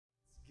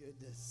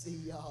Good to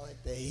see y'all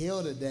at the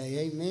hill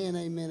today. Amen,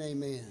 amen,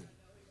 amen.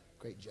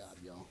 Great job,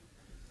 y'all.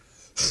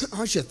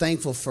 Aren't you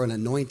thankful for an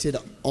anointed,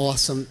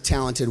 awesome,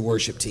 talented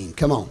worship team?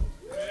 Come on.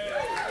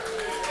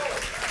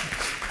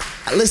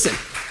 Listen,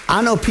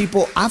 I know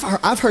people,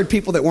 I've heard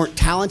people that weren't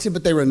talented,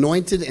 but they were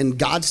anointed and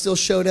God still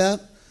showed up.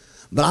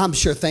 But I'm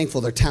sure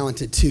thankful they're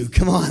talented too.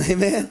 Come on,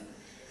 amen.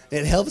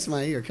 It helps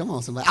my ear. Come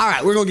on, somebody. All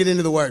right, we're going to get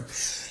into the word.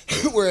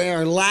 We're in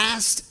our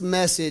last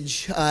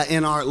message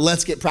in our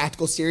Let's Get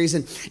Practical series.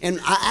 And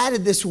I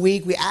added this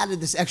week, we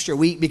added this extra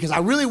week because I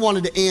really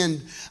wanted to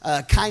end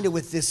kind of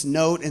with this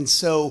note. And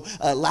so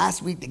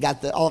last week,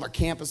 all of our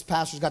campus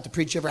pastors got to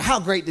preach over. How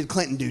great did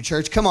Clinton do,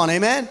 church? Come on,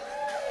 amen?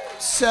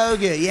 So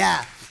good,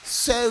 yeah.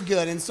 So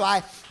good. And so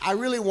I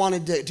really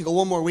wanted to go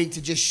one more week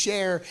to just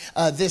share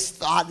this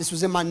thought. This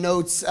was in my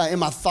notes, in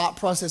my thought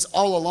process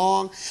all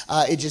along.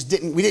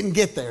 We didn't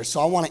get there. So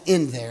I want to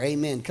end there.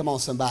 Amen. Come on,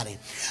 somebody.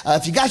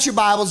 If you got your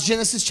Bibles,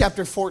 Genesis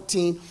chapter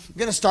 14, I'm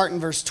going to start in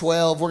verse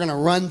 12. We're going to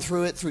run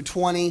through it through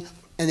 20,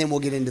 and then we'll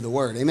get into the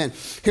word. Amen.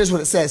 Here's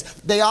what it says.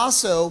 They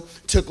also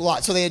took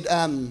Lot. So they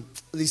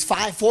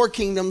had, four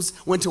kingdoms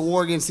went to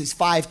war against these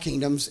five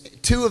kingdoms.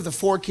 Two of the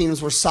four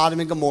kingdoms were Sodom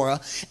and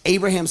Gomorrah.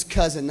 Abraham's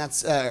cousin,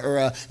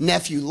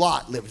 nephew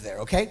Lot, lived there,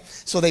 okay?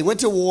 So they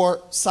went to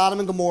war. Sodom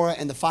and Gomorrah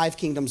and the five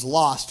kingdoms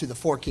lost to the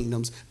four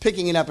kingdoms.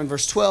 Picking it up in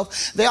verse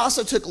 12, they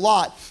also took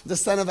Lot, the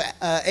son of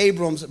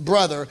Abram's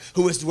brother,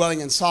 who was dwelling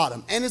in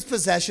Sodom, and his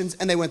possessions,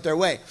 and they went their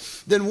way.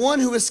 Then one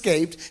who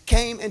escaped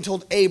came and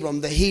told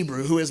Abram, the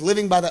Hebrew, who is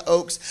living by the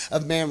oaks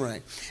of Mamre,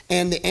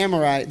 and the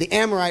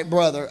Amorite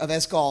brother of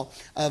Eshcol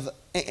of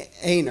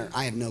Aner.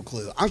 I have no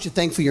clue. Aren't you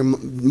thankful your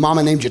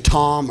mama named you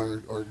Tom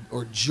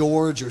or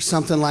George or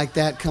something like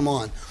that? Come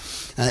on.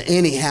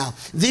 Anyhow,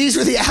 these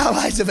were the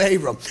allies of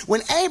Abram.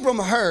 When Abram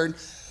heard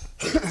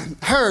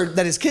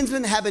that his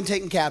kinsmen had been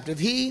taken captive,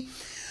 he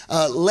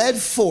led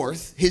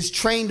forth his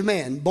trained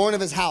men, born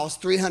of his house,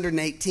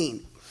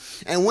 318,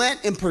 and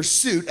went in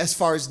pursuit as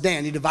far as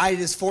Dan. He divided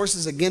his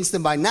forces against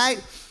them by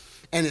night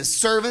and his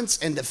servants,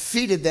 and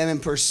defeated them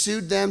and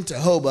pursued them to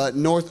Hobah,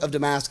 north of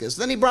Damascus.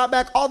 Then he brought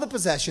back all the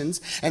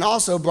possessions, and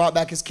also brought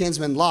back his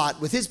kinsman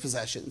Lot with his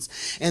possessions,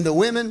 and the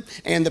women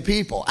and the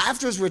people.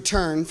 After his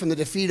return from the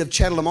defeat of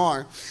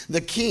Chedorlaomer,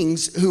 the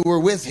kings who were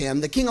with him,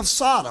 the king of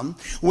Sodom,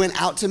 went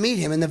out to meet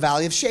him in the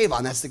valley of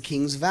Shavon. That's the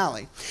king's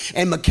valley.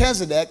 And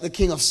Melchizedek, the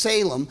king of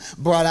Salem,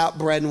 brought out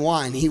bread and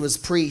wine. He was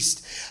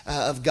priest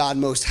of God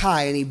Most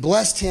High, and he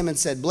blessed him and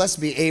said,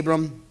 "Blessed be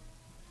Abram,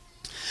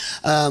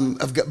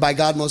 by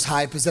God Most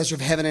High, possessor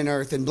of heaven and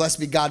earth, and blessed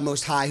be God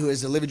Most High, who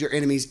has delivered your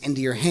enemies into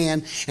your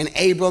hand." And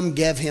Abram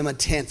gave him a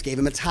tenth, gave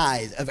him a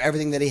tithe of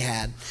everything that he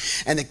had.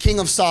 And the king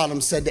of Sodom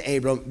said to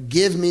Abram,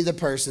 "Give me the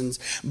persons,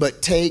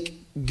 but take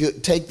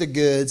the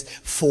goods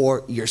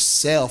for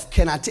yourself."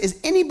 Is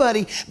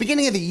anybody,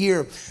 beginning of the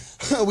year,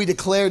 we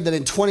declared that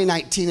in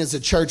 2019 as a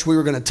church, we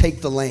were going to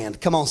take the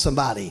land. Come on,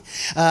 somebody.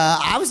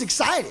 I was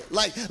excited.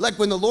 Like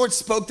when the Lord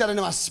spoke that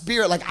into my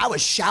spirit, like I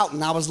was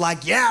shouting. I was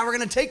like, yeah, we're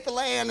going to take the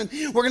land and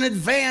we're going to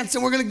advance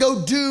and we're going to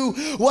go do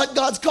what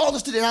God's called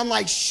us to do. And I'm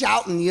like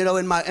shouting,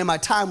 in my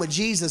time with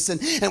Jesus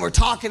and we're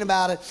talking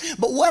about it.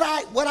 But what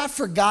I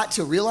forgot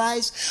to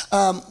realize,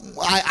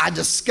 I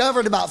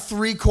discovered about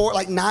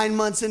 9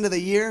 months into the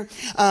year,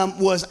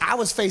 was I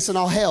was facing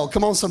all hell.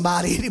 Come on,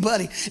 somebody.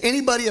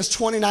 Anybody has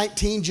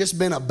 2019 just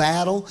been a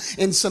battle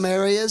in some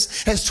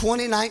areas? Has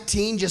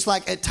 2019 just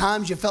like at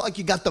times you felt like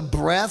you got the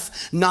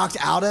breath knocked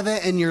out of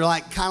it and you're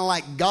like kind of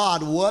like,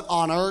 God, what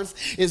on earth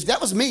is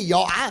that? Was me,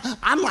 y'all.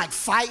 I'm like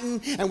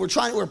fighting, and we're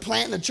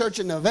planting a church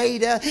in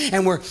Nevada,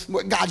 and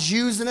God's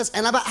using us.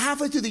 And about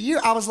halfway through the year,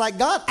 I was like,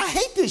 God, I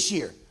hate this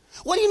year.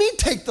 What do you mean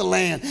take the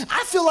land?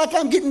 I feel like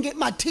I'm getting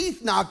my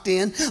teeth knocked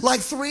in like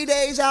 3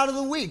 days out of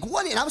the week.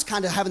 And I was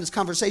kind of having this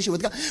conversation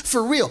with God.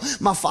 For real,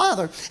 my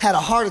father had a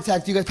heart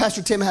attack. You guys,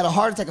 Pastor Tim had a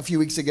heart attack a few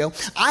weeks ago.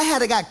 I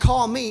had a guy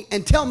call me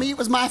and tell me it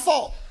was my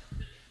fault.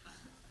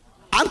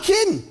 I'm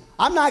kidding.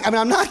 I'm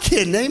not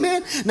kidding,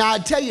 amen? Now,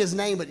 I'd tell you his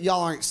name, but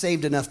y'all aren't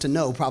saved enough to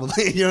know,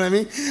 probably, you know what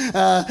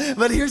I mean?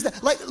 But here's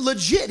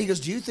legit. He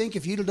goes, "Do you think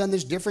if you'd have done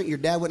this different, your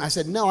dad wouldn't?" I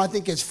said, "No, I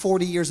think it's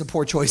 40 years of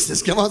poor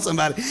choices." Come on,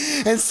 somebody.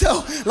 And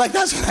so,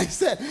 that's what I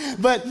said.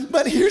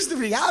 But here's the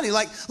reality.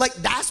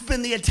 That's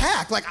been the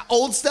attack.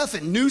 Old stuff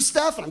and new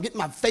stuff, and I'm getting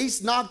my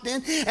face knocked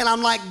in, and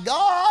I'm like,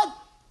 God,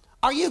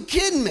 are you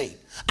kidding me?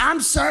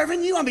 I'm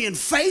serving you. I'm being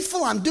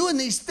faithful. I'm doing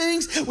these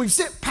things. We've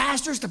sent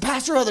pastors to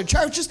pastor other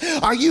churches.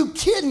 Are you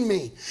kidding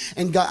me?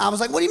 And God, I was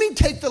like, what do you mean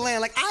take the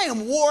land? I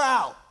am wore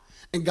out.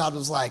 And God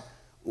was like,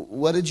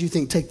 what did you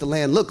think take the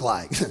land looked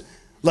like?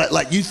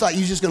 like you thought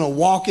you were just going to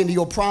walk into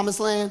your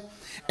promised land?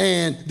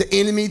 And the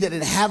enemy that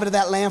inhabited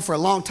that land for a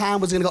long time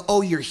was going to go,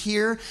 "Oh, you're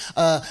here.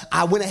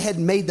 I went ahead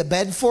and made the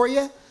bed for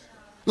you."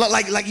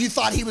 Like you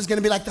thought he was going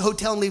to be like the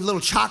hotel and leave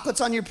little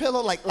chocolates on your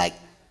pillow?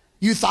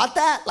 You thought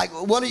that? Like,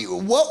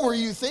 what were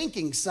you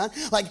thinking, son?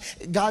 Like,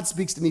 God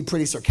speaks to me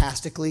pretty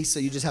sarcastically, so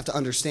you just have to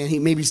understand.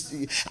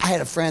 I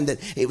had a friend that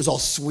it was all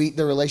sweet,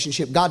 their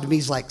relationship. God to me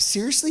is like,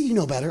 seriously? You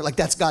know better? Like,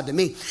 that's God to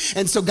me.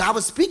 And so God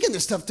was speaking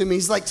this stuff to me.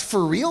 He's like,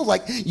 for real?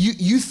 Like,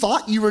 you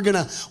thought you were going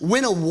to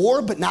win a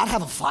war but not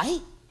have a fight?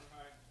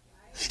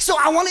 So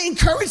I want to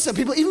encourage some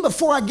people, even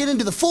before I get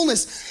into the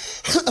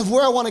fullness of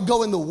where I want to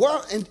go in the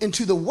word,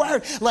 into the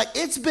word, like,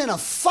 it's been a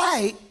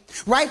fight.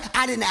 Right?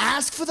 I didn't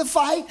ask for the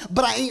fight,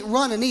 but I ain't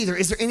running either.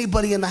 Is there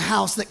anybody in the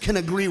house that can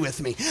agree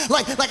with me?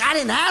 Like I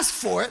didn't ask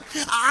for it.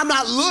 I'm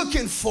not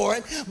looking for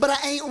it, but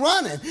I ain't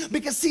running.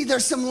 Because see,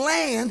 there's some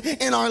land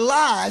in our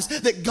lives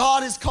that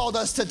God has called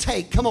us to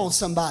take. Come on,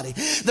 somebody.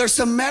 There's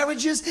some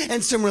marriages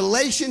and some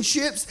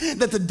relationships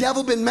that the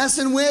devil been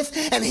messing with,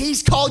 and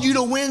he's called you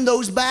to win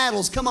those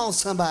battles. Come on,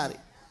 somebody.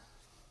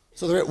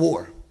 So they're at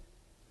war.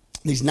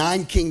 These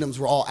 9 kingdoms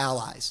were all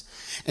allies.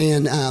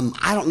 And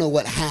I don't know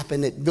what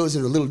happened. It goes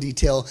into a little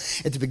detail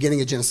at the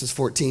beginning of Genesis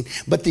 14.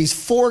 But these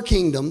 4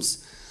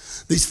 kingdoms,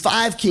 these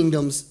 5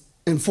 kingdoms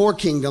and 4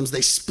 kingdoms,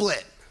 they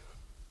split,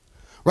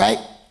 right?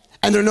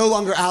 And they're no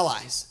longer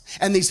allies.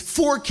 And these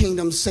 4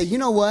 kingdoms say, you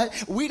know what?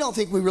 We don't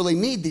think we really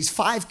need these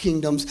 5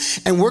 kingdoms,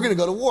 and we're going to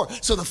go to war.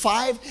 So the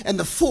 5 and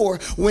the 4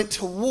 went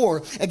to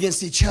war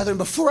against each other. And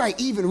before I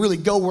even really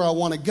go where I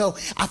want to go,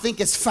 I think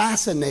it's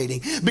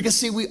fascinating because,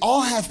 see, we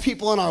all have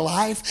people in our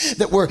life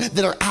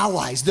that are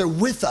allies. They're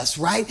with us,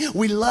 right?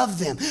 We love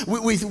them.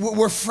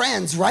 We're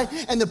friends, right?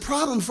 And the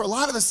problem for a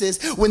lot of us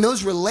is when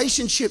those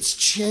relationships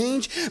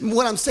change,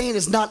 what I'm saying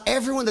is not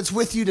everyone that's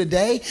with you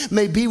today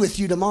may be with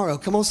you tomorrow.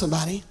 Come on,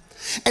 somebody.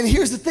 And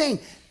here's the thing.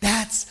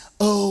 That's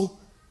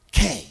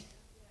okay.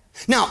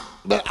 Now,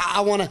 but I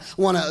want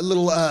a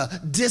little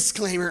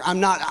disclaimer.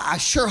 I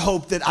sure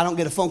hope that I don't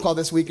get a phone call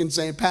this weekend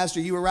saying, Pastor,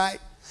 you were right.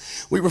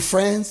 We were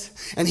friends,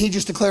 and he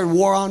just declared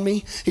war on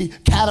me. He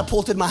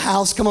catapulted my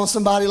house. Come on,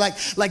 somebody. Like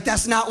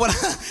that's not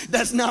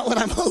what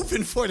I'm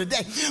hoping for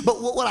today.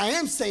 But what I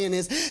am saying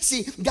is,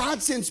 see,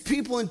 God sends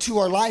people into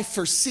our life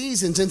for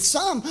seasons, and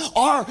some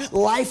are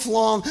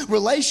lifelong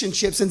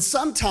relationships, and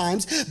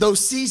sometimes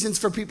those seasons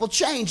for people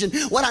change. And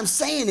what I'm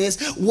saying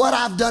is, what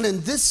I've done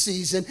in this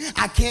season,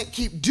 I can't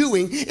keep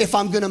doing if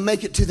I'm going to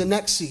make it to the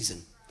next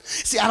season.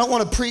 See, I don't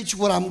want to preach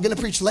what I'm going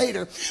to preach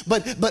later,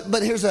 but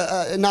here's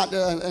not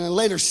a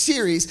later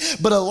series,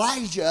 but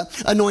Elijah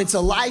anoints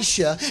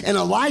Elisha, and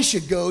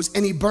Elisha goes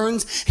and he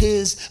burns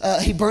his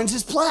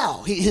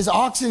plow, his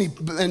oxen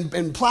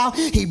and plow,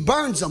 he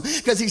burns them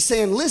because he's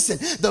saying, listen,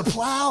 the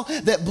plow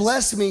that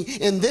blessed me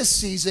in this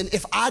season,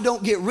 if I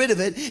don't get rid of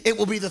it, it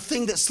will be the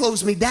thing that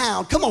slows me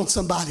down. Come on,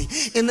 somebody,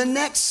 in the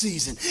next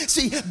season.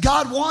 See,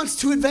 God wants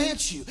to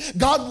advance you.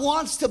 God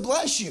wants to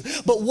bless you.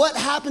 But what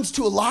happens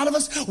to a lot of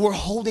us? We're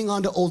holding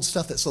on to old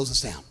stuff that slows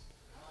us down.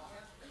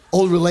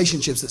 Old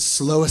relationships that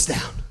slow us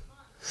down.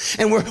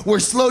 And we're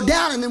slowed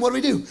down, and then what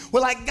do?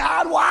 We're like,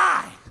 God,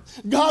 why?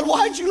 God,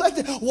 why'd you let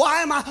that?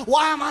 Why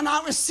am I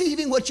not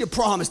receiving what you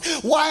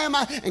promised? Why am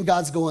I? And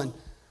God's going,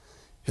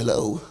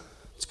 hello,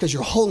 it's because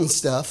you're holding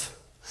stuff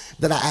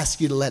that I asked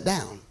you to let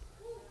down.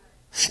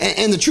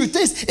 And the truth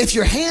is, if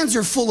your hands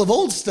are full of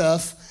old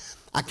stuff,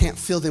 I can't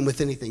fill them with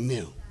anything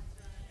new.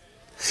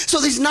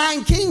 So these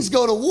 9 kings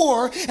go to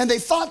war, and they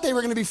thought they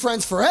were going to be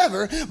friends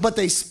forever, but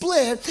they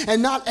split,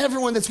 and not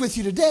everyone that's with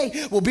you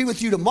today will be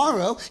with you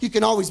tomorrow. You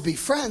can always be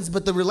friends,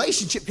 but the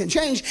relationship can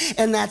change,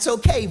 and that's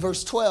okay.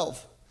 Verse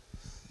 12.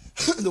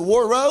 The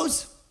war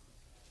rose,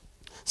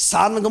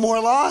 Sodom and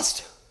Gomorrah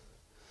lost,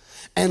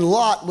 and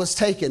Lot was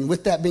taken.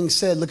 With that being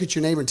said, look at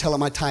your neighbor and tell him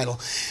my title.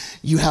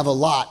 You have a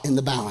lot in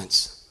the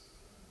balance.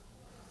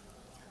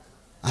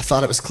 I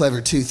thought it was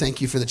clever too. Thank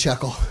you for the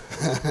chuckle.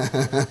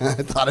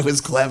 I thought it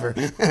was clever.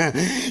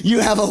 You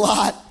have a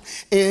lot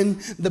in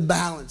the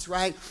balance,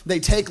 right? They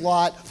take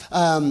Lot.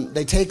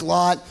 They take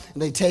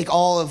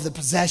all of the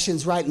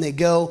possessions, right? And they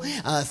go.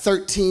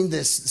 13,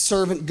 this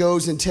servant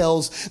goes and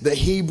tells the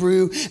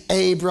Hebrew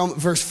Abram.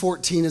 Verse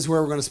 14 is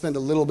where we're going to spend a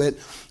little bit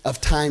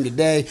of time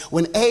today.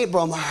 When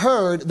Abram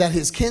heard that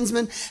his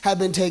kinsmen had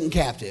been taken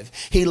captive,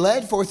 he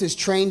led forth his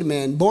trained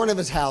men, born of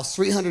his house,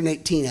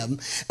 318 of them,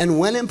 and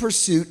went in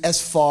pursuit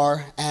as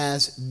far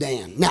as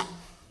Dan. Now,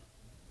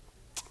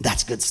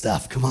 that's good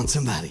stuff. Come on,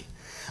 somebody.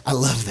 I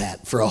love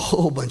that for a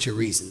whole bunch of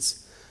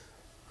reasons.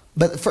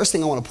 But the first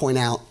thing I want to point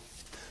out,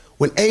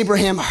 when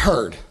Abraham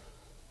heard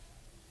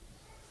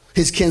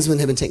his kinsmen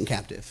had been taken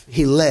captive,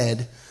 he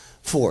led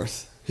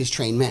forth his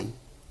trained men.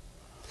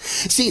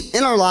 See,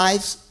 in our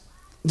lives,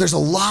 there's a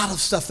lot of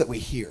stuff that we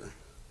hear.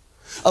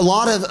 A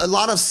lot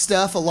of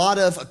stuff, a lot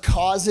of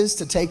causes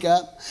to take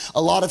up,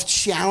 a lot of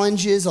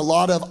challenges, a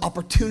lot of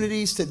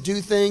opportunities to do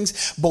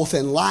things, both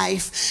in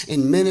life,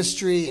 in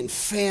ministry, in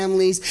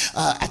families,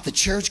 at the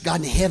church.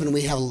 God in heaven,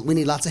 we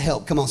need lots of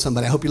help. Come on,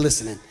 somebody. I hope you're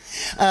listening.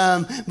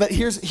 But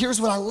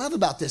here's what I love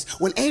about this.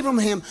 When Abram,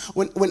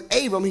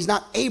 he's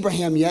not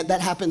Abraham yet.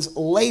 That happens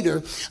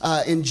later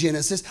in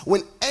Genesis.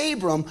 When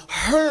Abram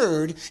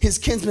heard his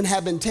kinsmen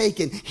had been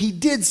taken, he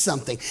did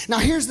something. Now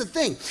here's the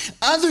thing.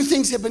 Other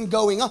things have been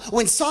going on.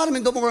 When Sodom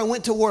and Gomorrah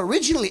went to war,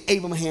 originally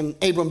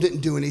Abram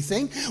didn't do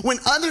anything. When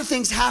other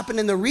things happened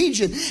in the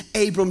region,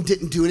 Abram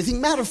didn't do anything.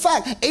 Matter of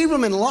fact,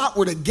 Abram and Lot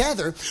were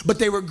together, but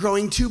they were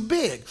growing too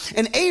big.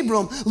 And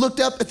Abram looked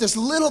up at this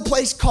little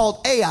place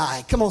called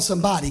Ai. Come on,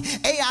 somebody.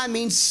 Ai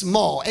means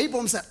small.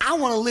 Abram said, I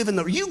want to live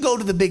in you go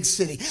to the big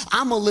city.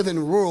 I'm going to live in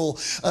rural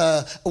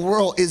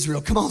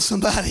Israel. Come on,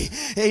 somebody.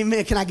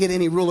 Amen. Can I get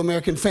any rural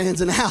American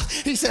fans in the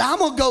house? He said, I'm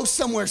going to go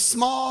somewhere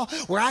small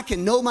where I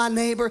can know my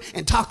neighbor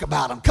and talk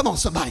about him. Come on,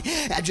 somebody.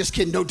 I'm just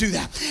kidding. Don't do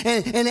that.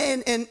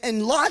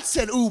 And Lot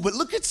said, ooh, but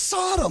look at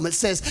Sodom. It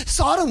says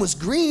Sodom was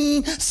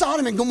green.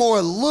 Sodom and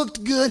Gomorrah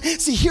looked good.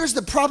 See, here's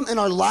the problem in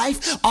our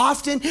life.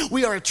 Often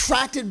we are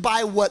attracted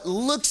by what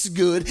looks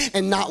good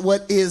and not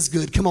what is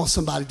good. Come on,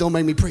 somebody. Don't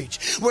make me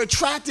preach. We're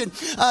attracted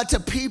to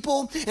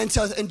people and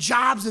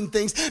jobs and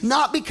things,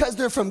 not because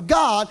they're from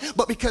God,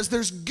 but because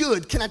there's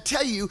good. Can I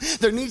tell you,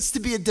 there needs to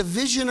be a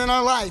division in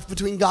our life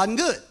between God and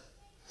good.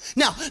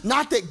 Now,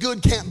 not that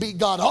good can't be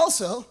God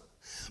also,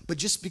 but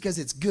just because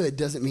it's good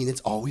doesn't mean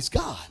it's always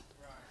God.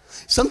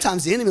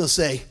 Sometimes the enemy will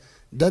say,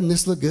 doesn't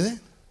this look good?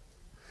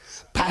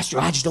 Pastor,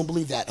 I just don't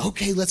believe that.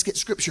 Okay, let's get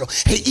scriptural.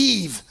 Hey,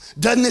 Eve,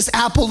 doesn't this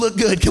apple look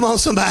good? Come on,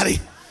 somebody.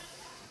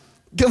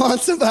 Come on,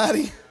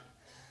 somebody.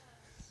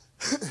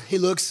 It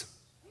looks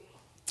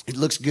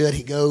good.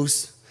 He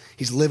goes.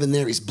 He's living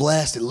there. He's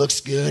blessed. It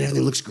looks good.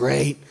 Everything looks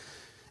great.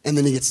 And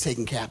then he gets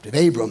taken captive.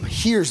 Abram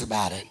hears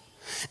about it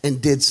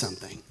and did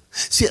something.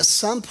 See, at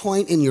some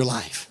point in your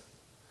life,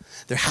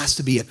 there has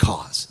to be a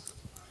cause.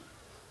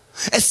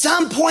 At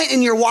some point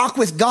in your walk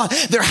with God,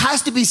 there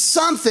has to be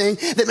something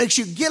that makes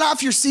you get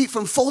off your seat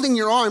from folding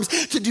your arms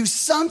to do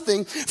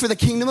something for the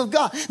kingdom of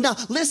God. Now,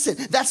 listen,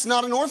 that's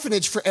not an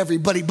orphanage for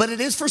everybody, but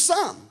it is for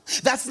some.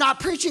 That's not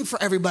preaching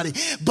for everybody,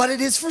 but it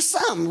is for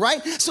some,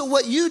 right? So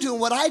what you do and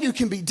what I do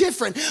can be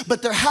different,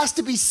 but there has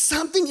to be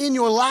something in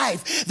your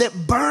life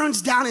that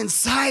burns down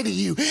inside of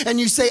you, and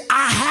you say,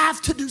 I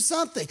have to do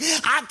something.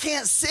 I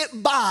can't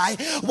sit by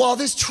while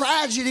this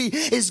tragedy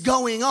is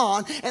going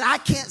on, and I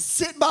can't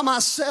sit by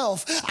myself.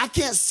 I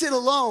can't sit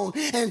alone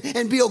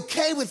and be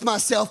okay with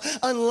myself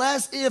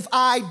unless if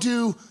I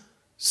do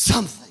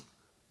something.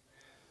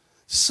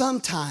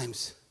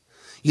 Sometimes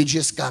you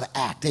just got to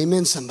act.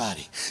 Amen,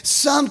 somebody.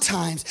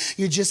 Sometimes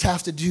you just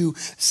have to do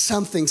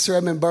something. Sir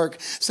Edmund Burke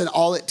said,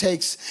 all it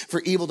takes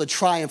for evil to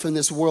triumph in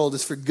this world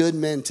is for good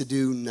men to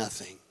do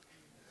nothing.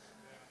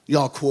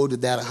 Y'all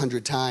quoted that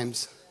 100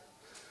 times.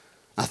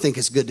 I think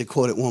it's good to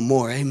quote it one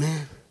more.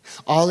 Amen.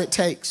 All it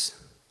takes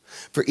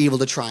for evil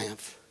to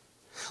triumph.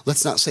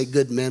 Let's not say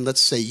good men,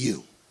 let's say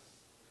you.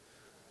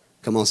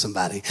 Come on,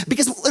 somebody.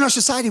 Because in our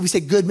society, we say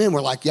good men, we're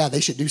like, yeah,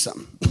 they should do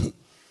something.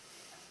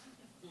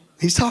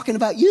 He's talking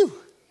about you.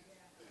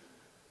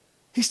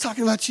 He's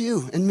talking about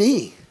you and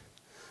me.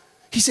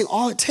 He's saying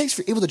all it takes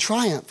for evil to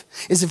triumph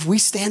is if we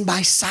stand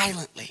by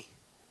silently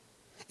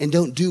and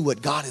don't do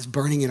what God is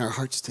burning in our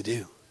hearts to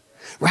do,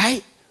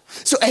 right?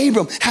 So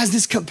Abram has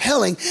this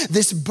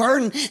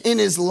burden in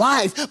his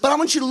life, but I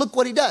want you to look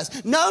what he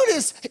does.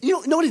 Notice,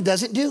 you know what he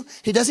doesn't do?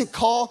 He doesn't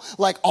call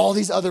like all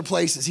these other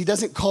places. He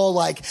doesn't call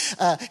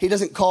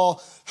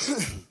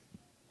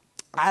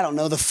I don't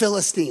know, the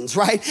Philistines,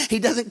 right? He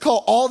doesn't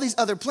call all these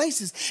other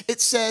places.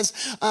 It says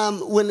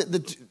when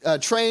the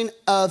train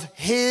of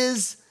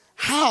his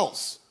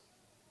house,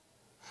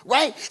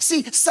 right?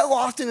 See, so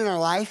often in our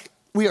life,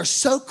 we are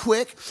so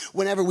quick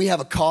whenever we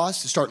have a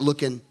cause to start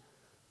looking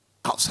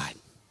outside.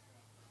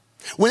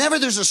 Whenever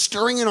there's a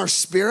stirring in our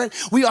spirit,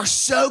 we are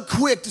so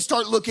quick to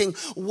start looking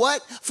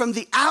what from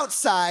the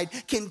outside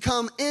can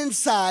come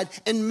inside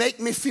and make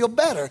me feel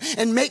better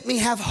and make me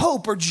have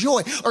hope or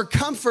joy or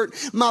comfort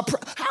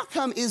how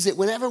come is it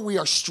whenever we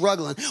are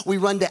struggling, we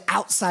run to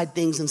outside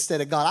things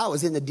instead of God? I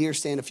was in the deer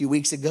stand a few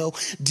weeks ago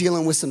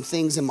dealing with some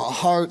things in my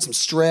heart, some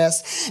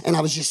stress, and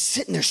I was just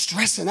sitting there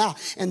stressing out.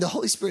 And the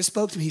Holy Spirit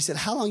spoke to me. He said,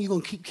 how long are you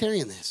going to keep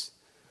carrying this?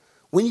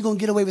 When are you going to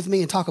get away with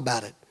me and talk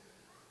about it?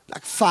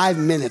 Like 5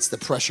 minutes, the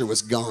pressure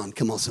was gone.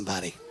 Come on,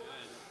 somebody.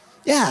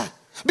 Yeah,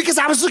 because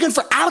I was looking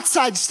for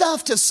outside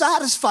stuff to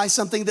satisfy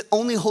something that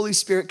only Holy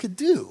Spirit could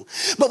do.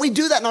 But we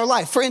do that in our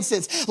life. For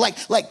instance,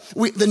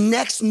 the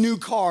next new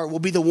car will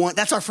be the one.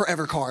 That's our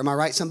forever car. Am I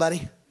right,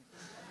 somebody?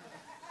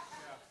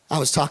 I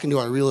was talking to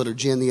our realtor,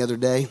 Jen, the other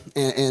day,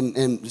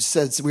 and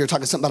said we were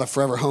talking something about a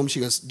forever home. She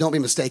goes, don't be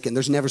mistaken.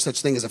 There's never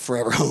such thing as a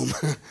forever home.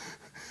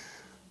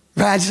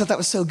 Right? I just thought that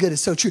was so good.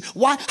 It's so true.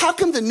 Why? How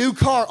come the new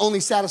car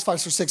only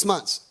satisfies for 6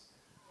 months?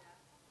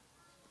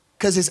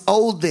 Because it's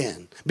old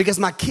then. Because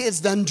my kids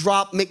done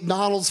dropped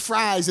McDonald's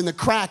fries in the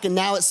crack and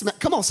now it smells,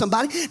 come on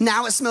somebody,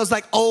 now it smells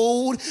like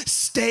old,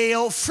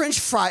 stale French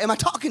fry. Am I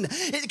talking?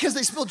 Because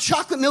they spilled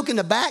chocolate milk in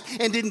the back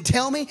and didn't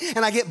tell me,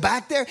 and I get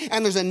back there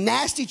and there's a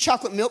nasty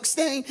chocolate milk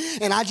stain,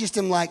 and I just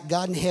am like,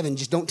 God in heaven,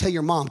 just don't tell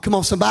your mom. Come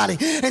on somebody,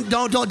 and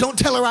don't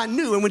tell her I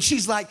knew. And when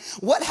she's like,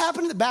 what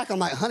happened in the back? I'm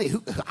like, honey,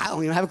 I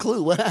don't even have a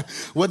clue.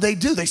 What'd they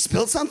do? They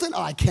spilled something?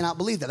 Oh, I cannot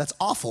believe that. That's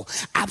awful.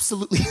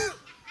 Absolutely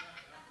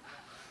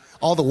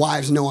All the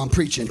wives know I'm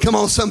preaching. Come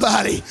on,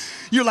 somebody.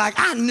 You're like,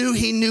 I knew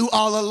he knew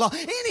all along.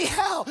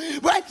 Anyhow,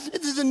 right?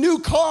 The new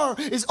car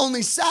is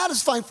only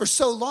satisfying for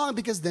so long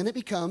because then it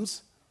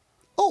becomes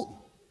old.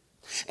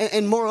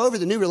 And moreover,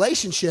 the new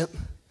relationship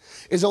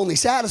is only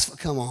satisfying,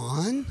 come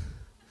on,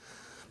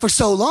 for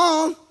so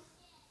long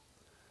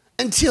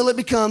until it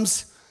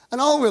becomes an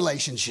old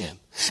relationship.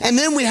 And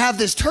then we have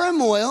this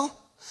turmoil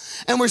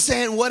and we're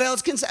saying, what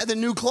else can the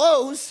new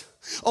clothes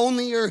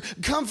only are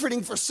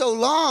comforting for so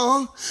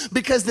long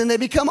because then they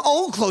become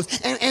old clothes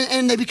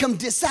and they become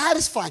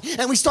dissatisfying.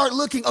 And we start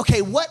looking,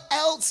 okay, what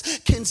else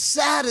can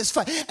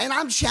satisfy? And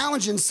I'm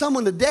challenging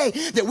someone today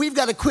that we've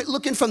got to quit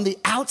looking from the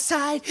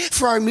outside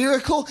for our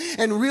miracle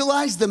and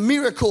realize the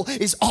miracle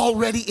is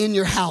already in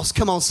your house.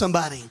 Come on,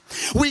 somebody.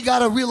 We got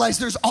to realize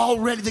there's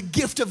already the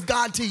gift of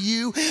God to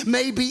you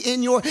may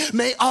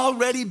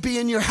already be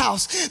in your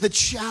house. The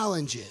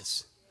challenge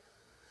is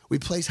we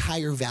place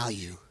higher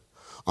value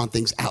on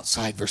things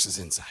outside versus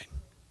inside.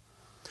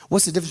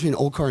 What's the difference between an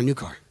old car and a new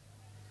car?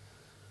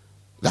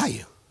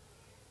 Value.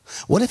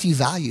 What if you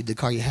valued the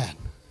car you had?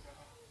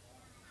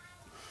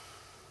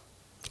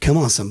 Come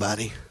on,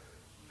 somebody.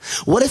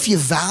 What if you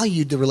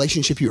valued the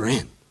relationship you were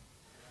in?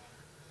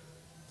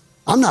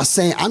 I'm not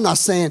saying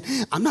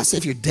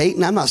if you're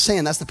dating, I'm not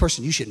saying that's the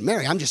person you should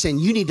marry. I'm just saying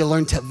you need to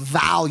learn to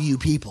value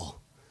people.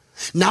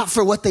 Not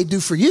for what they do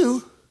for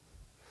you.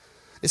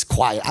 It's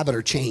quiet. I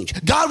better change.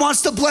 God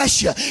wants to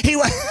bless you.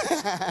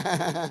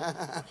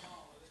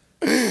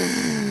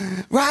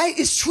 Right?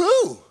 It's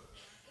true.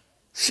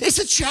 It's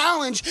a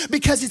challenge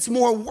because it's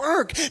more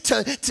work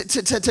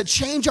to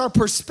change our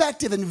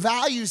perspective and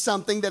value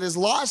something that has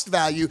lost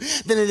value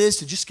than it is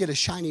to just get a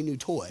shiny new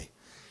toy.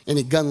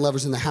 Any gun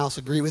lovers in the house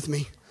agree with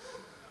me?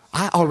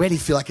 I already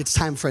feel like it's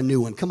time for a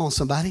new one. Come on,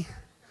 somebody.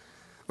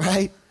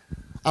 Right?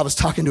 I was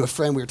talking to a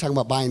friend. We were talking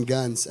about buying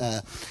guns.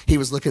 He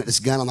was looking at this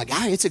gun. I'm like,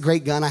 it's a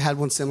great gun. I had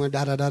one similar,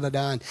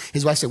 And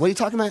his wife said, what are you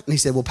talking about? And he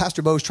said, well,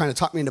 Pastor Bo's trying to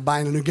talk me into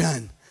buying a new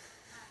gun.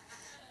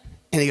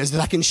 And he goes, that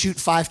I can shoot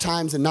 5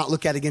 times and not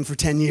look at it again for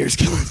 10 years.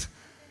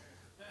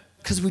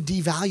 Because we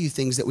devalue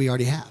things that we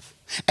already have.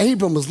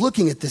 Abram was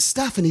looking at this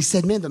stuff and he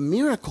said, man, the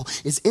miracle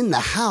is in the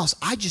house.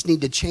 I just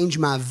need to change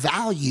my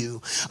value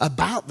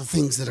about the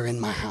things that are in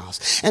my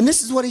house. And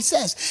this is what he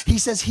says. He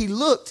says he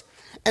looked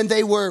and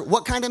they were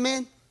what kind of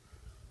men?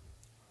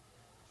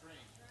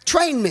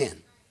 Trained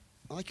men.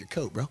 I like your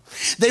coat, bro.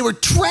 They were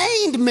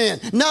trained men.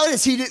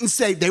 Notice he didn't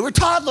say they were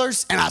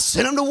toddlers and I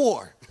sent them to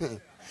war.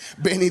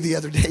 Benny the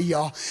other day,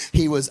 y'all,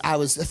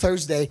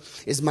 Thursday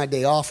is my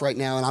day off right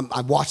now, and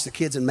I watch the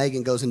kids, and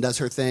Megan goes and does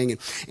her thing,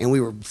 and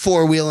we were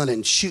four-wheeling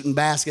and shooting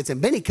baskets,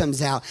 and Benny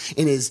comes out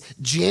in his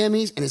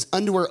jammies and his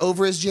underwear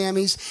over his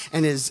jammies,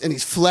 and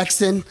he's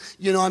flexing,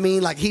 you know what I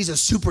mean? Like he's a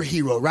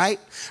superhero, right?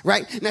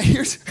 Right? Now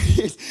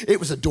it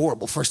was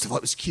adorable. First of all,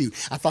 it was cute.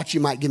 I thought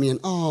you might give me an,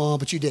 oh,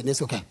 but you didn't.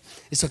 It's okay.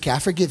 It's okay. I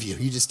forgive you.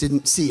 You just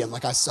didn't see him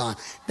like I saw him.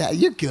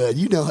 You're good.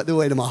 You know the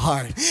way to my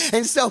heart.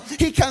 And so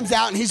he comes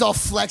out, and he's all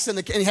flexing,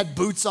 and he had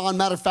boots on.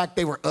 Matter of fact,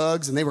 they were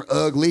Uggs and they were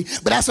ugly,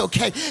 but that's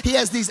okay. He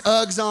has these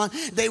Uggs on.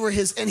 They were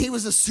his, and he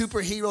was a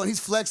superhero and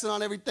he's flexing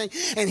on everything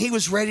and he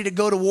was ready to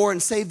go to war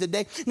and save the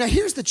day. Now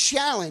here's the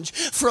challenge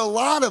for a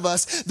lot of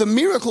us. The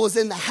miracle is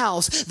in the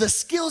house. The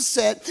skill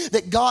set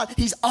that God,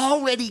 he's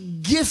already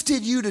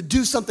gifted you to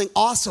do something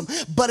awesome,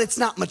 but it's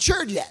not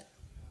matured yet.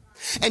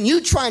 And you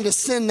trying to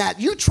send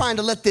that, you're trying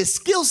to let this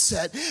skill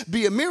set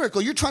be a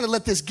miracle. You're trying to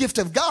let this gift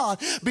of God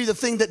be the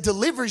thing that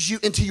delivers you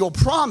into your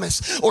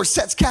promise or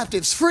sets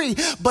captives free,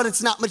 but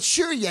it's not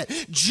mature yet.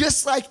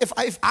 Just like if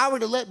I were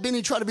to let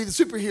Benny try to be the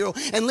superhero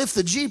and lift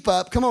the Jeep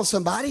up, come on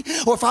somebody,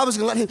 or if I was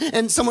going to let him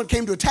and someone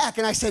came to attack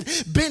and I said,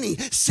 Benny,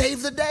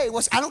 save the day.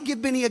 I don't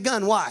give Benny a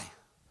gun. Why?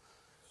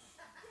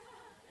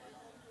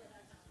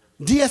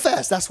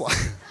 DFS, that's why.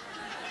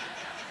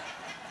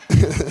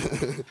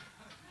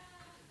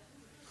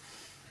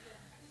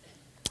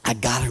 I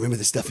gotta remember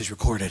this stuff is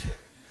recorded.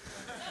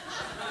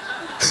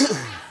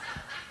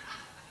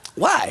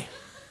 Why?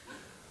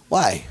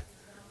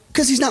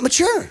 Because he's not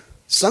mature.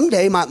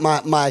 Someday my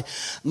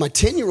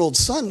 10-year-old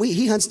son,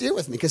 he hunts deer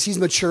with me because he's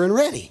mature and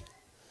ready,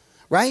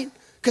 right?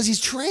 Because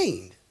he's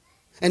trained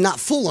and not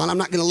full on. I'm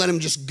not going to let him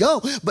just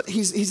go, but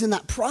he's in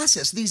that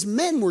process. These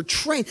men were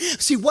trained.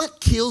 See, what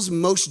kills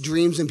most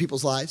dreams in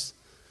people's lives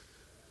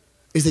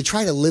is they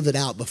try to live it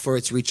out before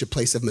it's reached a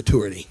place of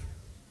maturity.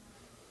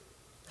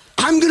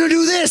 I'm going to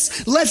do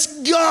this.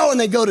 Let's go. And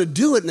they go to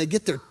do it and they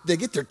get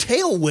their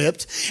tail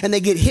whipped and they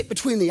get hit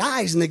between the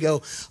eyes and they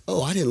go,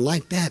 oh, I didn't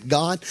like that,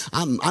 God.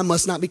 I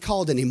must not be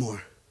called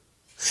anymore.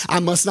 I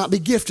must not be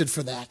gifted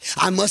for that.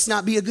 I must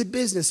not be a good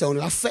business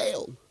owner. I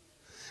failed.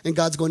 And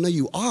God's going, no,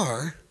 you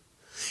are.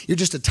 You're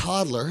just a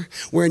toddler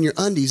wearing your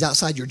undies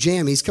outside your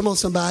jammies. Come on,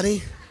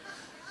 somebody.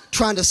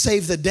 Trying to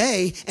save the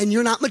day and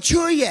you're not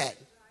mature yet.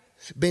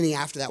 Benny,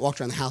 after that,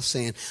 walked around the house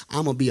saying,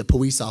 I'm going to be a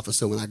police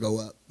officer when I grow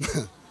up.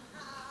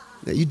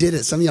 You did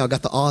it. Some of y'all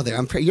got the awe there.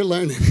 You're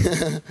learning.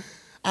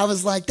 I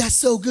was like, that's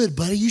so good,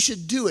 buddy. You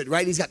should do it,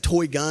 right? He's got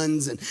toy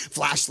guns and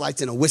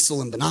flashlights and a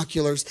whistle and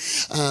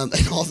binoculars and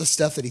all the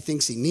stuff that he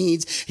thinks he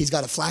needs. He's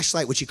got a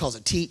flashlight, which he calls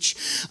a teach.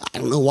 I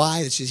don't know why.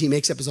 It's just he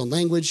makes up his own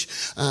language.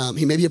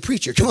 He may be a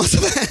preacher. Come on.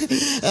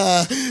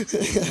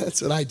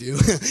 That's what I do.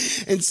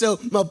 And so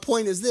my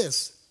point is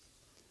this.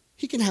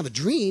 He can have a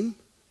dream,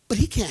 but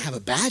he can't have a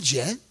badge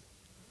yet.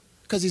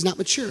 Because he's not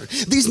mature.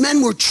 These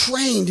men were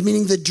trained,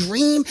 meaning the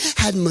dream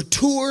had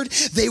matured.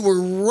 They were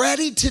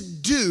ready to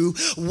do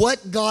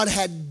what God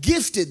had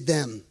gifted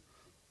them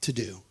to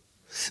do.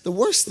 The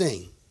worst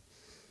thing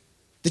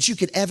that you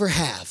could ever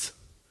have,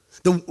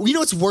 you know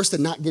what's worse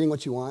than not getting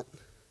what you want?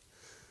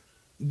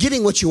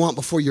 Getting what you want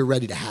before you're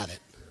ready to have it.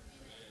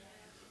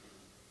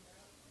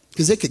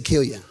 Because it could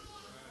kill you.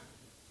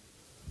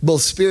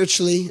 Both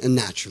spiritually and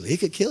naturally.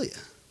 It could kill you.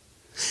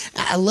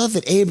 I love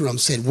that Abram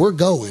said, we're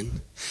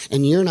going,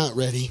 and you're not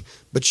ready,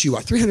 but you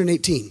are.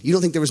 318. You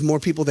don't think there was more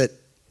people that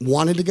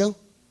wanted to go?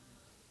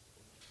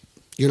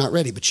 You're not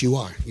ready, but you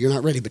are. You're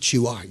not ready, but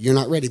you are. You're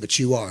not ready, but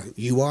you are.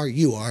 You are,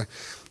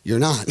 you're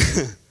not.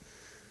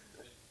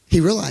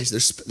 He realized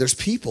there's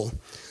people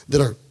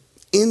that are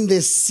in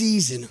this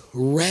season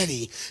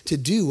ready to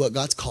do what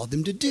God's called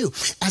them to do.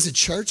 As a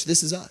church,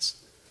 this is us.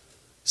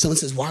 Someone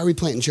says, why are we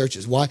planting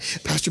churches? Why?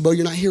 Pastor Bo,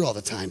 you're not here all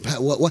the time.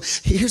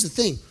 What? Here's the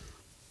thing.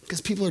 Because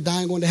people are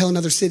dying going to hell in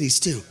other cities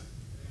too.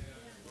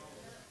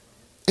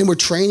 And we're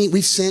training.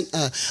 We've sent,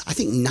 I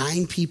think,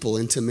 9 people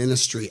into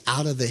ministry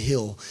out of the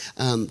hill.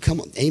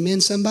 Come on.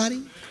 Amen,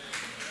 somebody?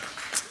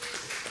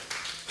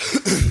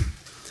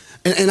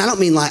 And I don't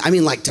mean like, I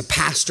mean like to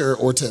pastor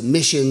or to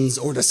missions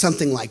or to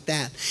something like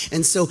that.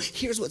 And so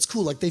here's what's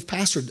cool. Like they've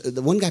pastored,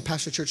 the one guy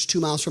pastored a church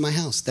 2 miles from my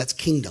house. That's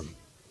kingdom.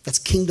 That's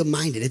kingdom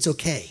minded. It's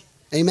okay.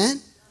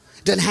 Amen?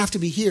 Doesn't have to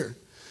be here.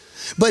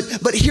 But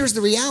here's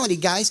the reality,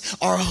 guys.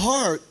 Our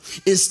heart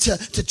is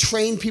to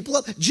train people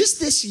up. Just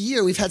this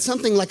year, we've had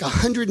something like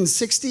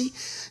 150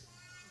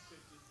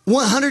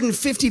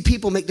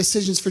 people make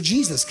decisions for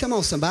Jesus. Come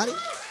on, somebody.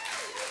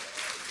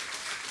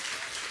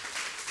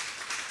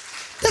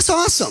 That's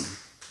awesome.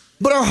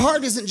 But our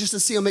heart isn't just to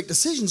see them make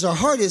decisions. Our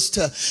heart is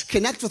to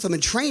connect with them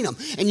and train them.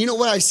 And you know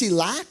what I see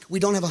lack? We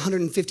don't have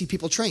 150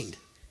 people trained.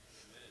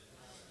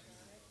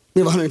 We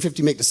have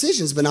 150 make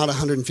decisions, but not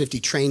 150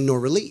 trained nor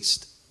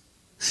released.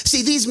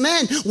 See, these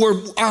men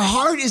our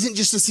heart isn't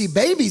just to see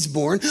babies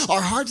born.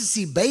 Our heart is to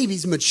see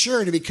babies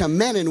mature to become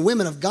men and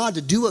women of God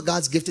to do what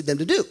God's gifted them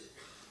to do.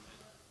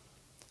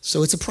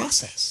 So it's a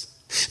process.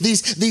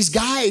 These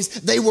guys,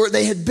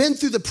 they had been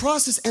through the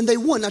process and they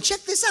won. Now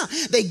check this out.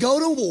 They go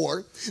to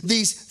war.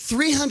 These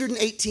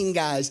 318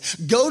 guys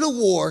go to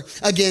war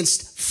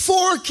against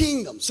 4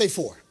 kingdoms. Say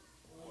 4.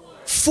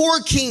 4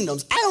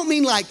 kingdoms. I don't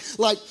mean like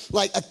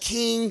a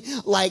king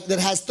like that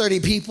has 30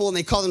 people and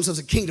they call themselves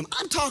a kingdom.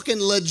 I'm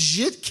talking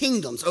legit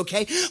kingdoms,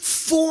 okay?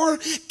 4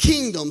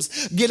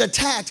 kingdoms get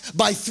attacked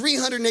by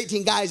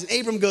 318 guys. And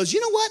Abram goes, you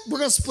know what? We're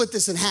going to split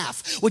this in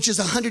half, which is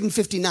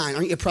 159.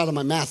 Aren't you proud of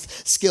my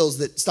math skills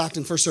that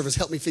Stockton First Service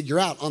helped me figure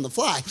out on the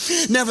fly?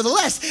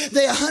 Nevertheless,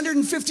 they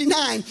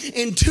 159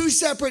 in 2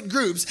 separate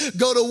groups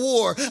go to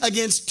war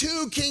against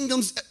 2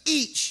 kingdoms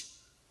each.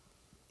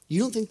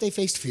 You don't think they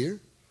faced fear?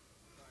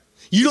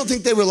 You don't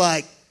think they were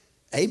like,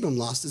 Abram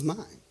lost his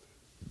mind.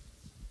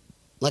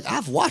 Like,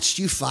 I've watched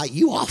you fight.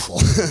 You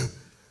awful.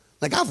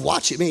 Like, I've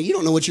watched it. Man, you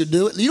don't know what you're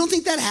doing. You don't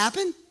think that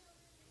happened?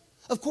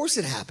 Of course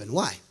it happened.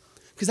 Why?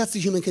 Because that's the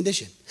human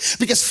condition.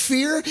 Because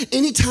fear,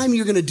 anytime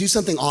you're going to do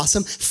something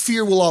awesome,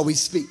 fear will always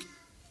speak.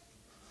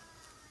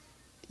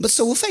 But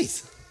so will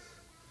faith.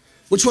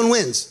 Which one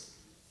wins?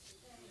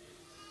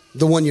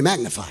 The one you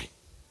magnify.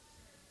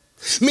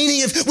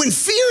 Meaning when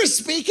fear is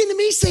speaking to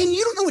me saying,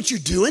 you don't know what you're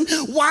doing,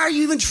 why are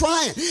you even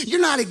trying? You're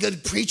not a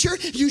good preacher.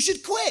 You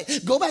should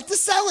quit. Go back to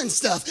selling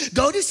stuff.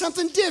 Go do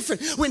something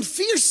different. When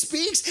fear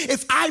speaks,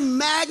 if I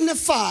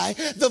magnify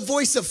the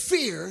voice of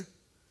fear,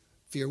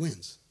 fear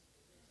wins.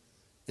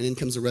 And then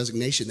comes a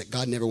resignation that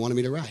God never wanted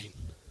me to write.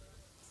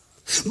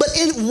 But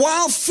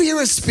while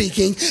fear is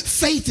speaking,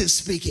 faith is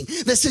speaking.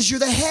 That says you're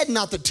the head,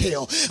 not the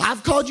tail.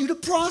 I've called you to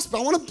prosper. I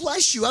want to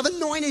bless you. I've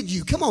anointed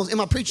you. Come on, am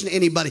I preaching to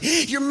anybody?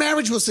 Your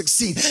marriage will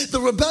succeed. The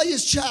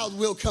rebellious child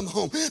will come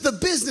home. The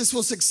business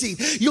will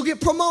succeed. You'll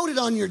get promoted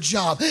on your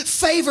job.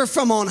 Favor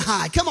from on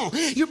high. Come on,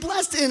 you're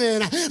blessed in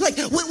it. Like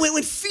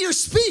when fear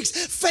speaks,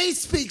 faith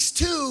speaks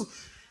too.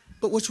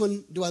 But which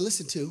one do I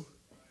listen to?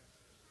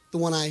 The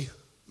one I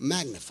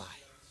magnify.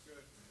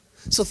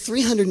 So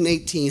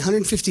 318,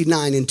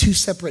 159 in 2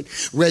 separate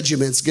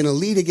regiments going to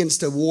lead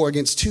against a war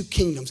against 2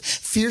 kingdoms.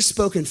 Fear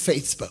spoke and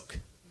faith spoke.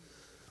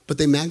 But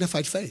they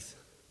magnified faith.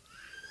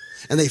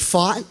 And they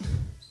fought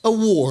a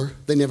war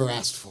they never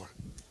asked for.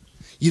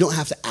 You don't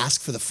have to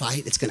ask for the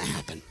fight. It's going to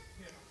happen.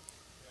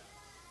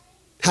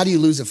 How do you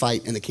lose a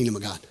fight in the kingdom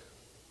of God?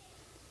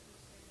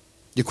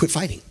 You quit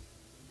fighting.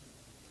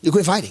 You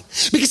quit fighting.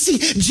 Because see,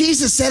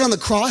 Jesus said on the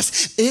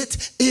cross,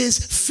 it is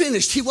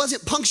finished. He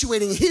wasn't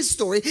punctuating his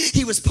story.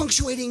 He was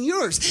punctuating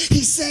yours.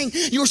 He's saying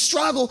your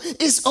struggle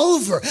is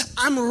over.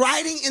 I'm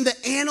writing in the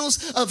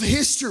annals of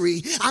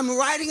history. I'm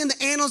writing in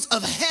the annals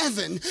of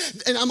heaven.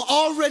 And I'm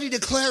already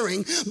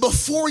declaring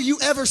before you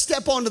ever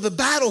step onto the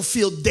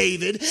battlefield,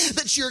 David,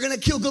 that you're going to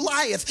kill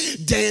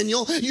Goliath.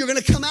 Daniel, you're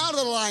going to come out of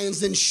the lions.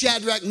 Then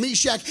Shadrach,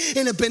 Meshach,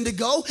 and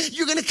Abednego,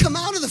 you're going to come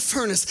out of the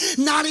furnace,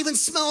 not even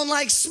smelling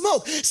like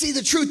smoke. See,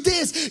 the truth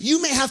is,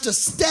 you may have to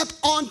step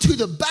onto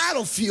the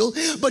battlefield,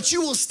 but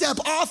you will step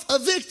off a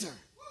victor.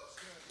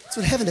 That's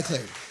what heaven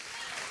declared.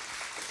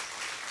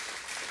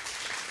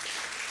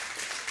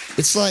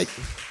 It's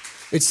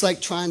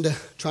like trying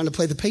to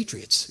play the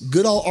Patriots.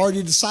 Goodall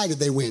already decided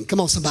they win. Come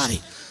on,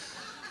 somebody.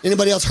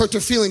 Anybody else hurt their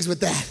feelings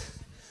with that?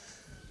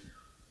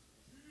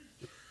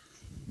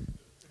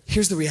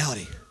 Here's the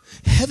reality.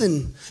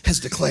 Heaven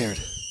has declared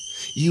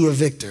you a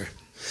victor,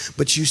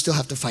 but you still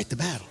have to fight the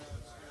battle.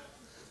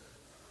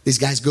 These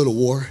guys go to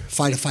war,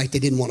 fight a fight they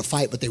didn't want to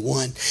fight, but they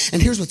won.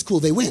 And here's what's cool,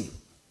 they win.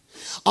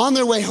 On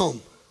their way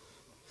home,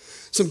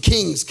 some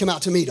kings come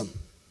out to meet them.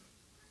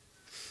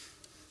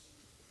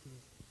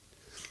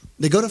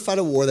 They go to fight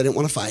a war they didn't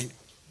want to fight,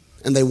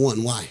 and they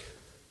won. Why?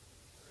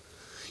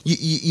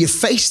 You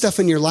face stuff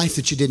in your life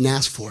that you didn't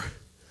ask for,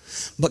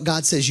 but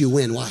God says you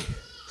win. Why?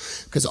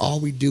 Because all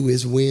we do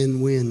is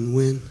win, win,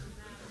 win.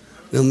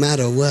 No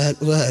matter what,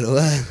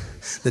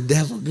 the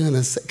devil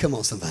gonna say, come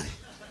on, somebody.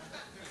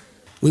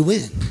 We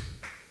win.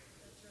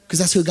 Because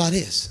that's who God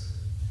is.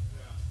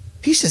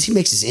 He says he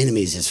makes his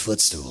enemies his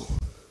footstool.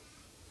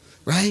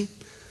 Right?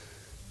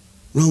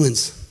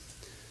 Romans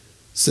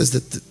says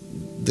that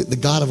the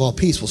God of all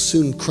peace will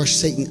soon crush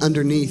Satan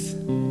underneath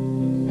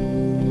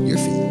your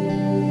feet.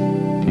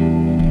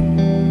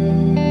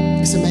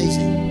 It's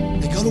amazing.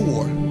 They go to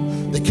war.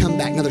 They come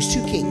back. Now there's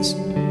two kings.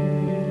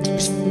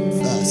 There's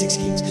 6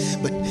 kings.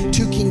 But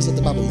 2 kings that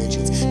the Bible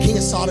mentions. King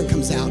of Sodom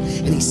comes out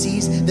and he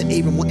sees that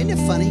Abram won. Isn't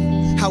it funny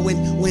how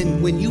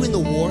when you in the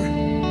war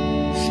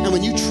and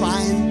when you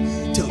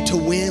trying to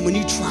win, when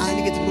you trying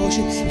to get the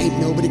promotion, ain't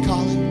nobody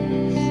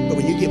calling. But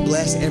when you get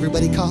blessed,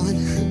 everybody calling.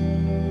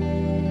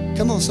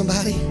 Come on,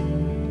 somebody.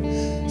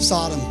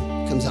 Sodom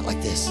comes out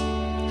like this.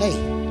 Hey,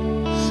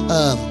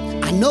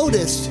 I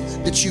noticed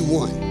that you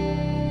won.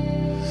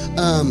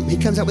 He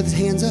comes out with his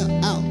hands up,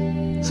 out.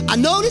 I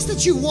noticed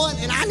that you won,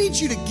 and I need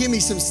you to give me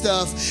some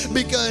stuff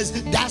because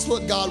that's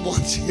what God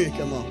wants you to.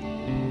 Come on.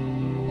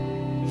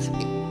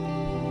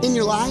 In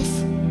your life,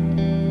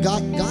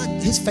 God,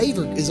 his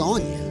favor is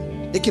on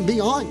you. It can be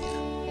on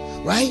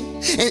you, right?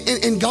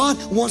 And God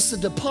wants to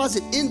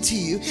deposit into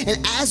you.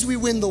 And as we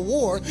win the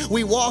war,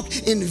 we walk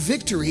in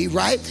victory,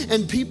 right?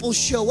 And people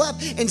show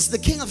up. And the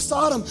king of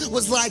Sodom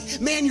was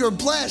like, man, you're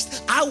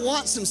blessed. I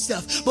want some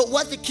stuff. But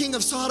what the king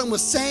of Sodom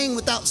was saying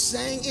without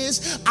saying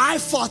is, I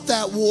fought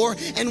that war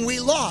and we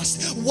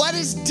lost. What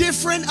is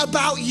different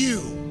about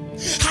you?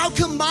 How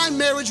come my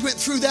marriage went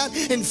through that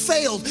and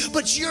failed,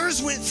 but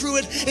yours went through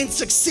it and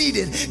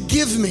succeeded?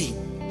 Give me.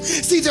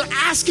 See, they're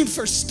asking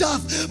for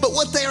stuff, but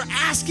what they are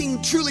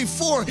asking truly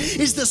for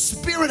is the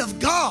Spirit of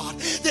God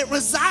that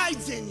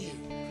resides in you.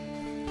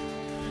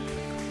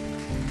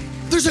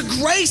 There's a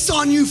grace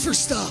on you for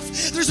stuff.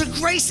 There's a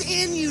grace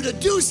in you to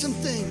do some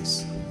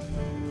things.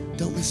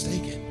 Don't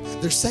mistake it.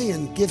 They're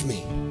saying, give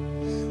me.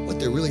 What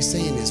they're really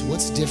saying is,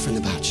 what's different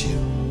about you?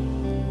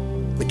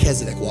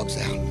 Melchizedek walks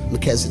out.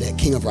 Melchizedek,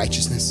 king of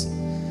righteousness.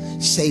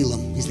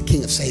 Salem, he's the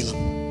king of Salem.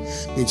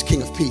 Means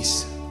king of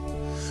peace.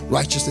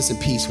 Righteousness and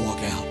peace walk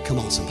out. Come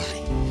on, somebody.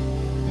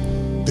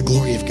 The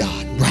glory of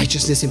God.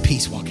 Righteousness and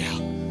peace walk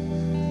out.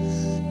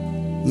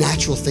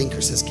 Natural thinker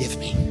says, give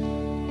me.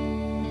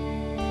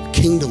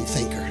 Kingdom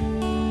thinker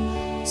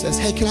says,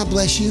 hey, can I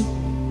bless you?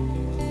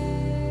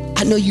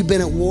 I know you've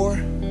been at war.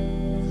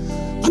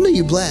 I know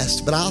you're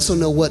blessed, but I also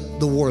know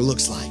what the war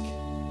looks like.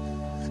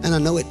 And I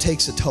know it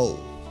takes a toll.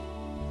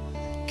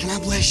 Can I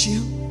bless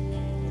you?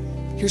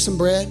 Here's some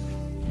bread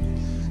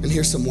and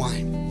here's some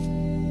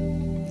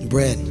wine.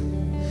 Bread,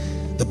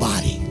 the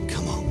body,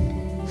 come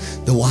on.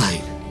 The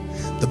wine,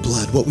 the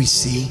blood. What we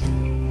see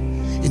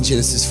in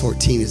Genesis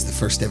 14 is the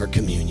first ever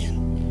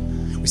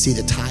communion. We see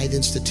the tithe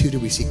instituted,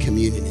 we see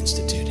communion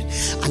instituted.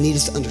 I need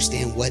us to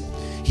understand what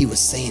he was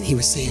saying. He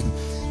was saying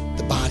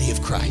the body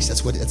of Christ.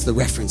 That's the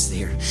reference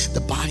there.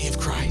 The body of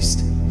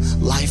Christ.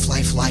 Life,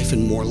 life, life,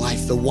 and more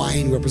life. The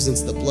wine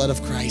represents the blood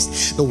of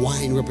Christ. The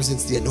wine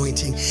represents the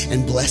anointing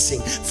and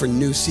blessing for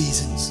new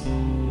seasons.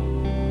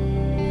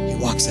 He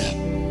walks up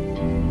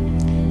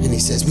and he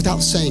says,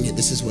 without saying it,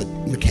 this is what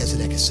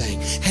Melchizedek is saying.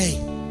 Hey,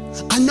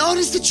 I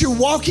noticed that you're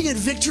walking in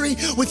victory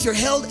with your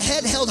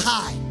head held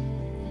high.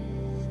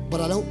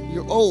 But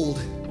you're old,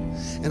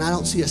 and I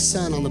don't see a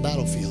son on the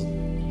battlefield.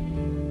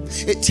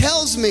 It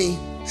tells me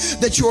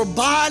that your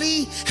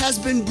body has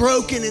been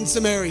broken in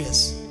some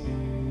areas.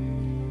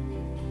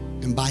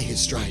 And by his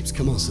stripes,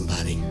 come on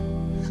somebody,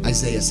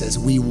 Isaiah says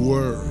we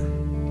were,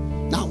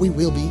 not we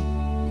will be.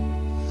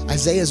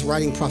 Isaiah is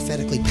writing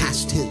prophetically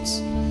past tense.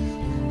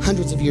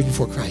 hundreds of years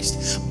before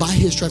Christ. By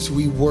his stripes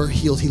we were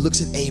healed. He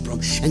looks at Abram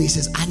and he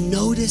says, I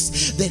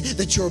noticed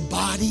that your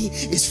body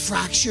is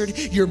fractured.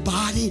 Your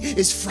body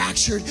is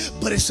fractured,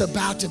 but it's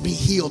about to be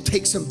healed.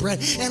 Take some bread.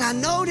 And I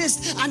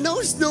noticed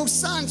no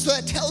son, so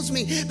that tells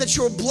me that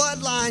your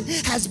bloodline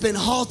has been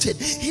halted.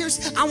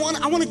 I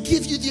want to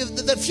give you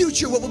the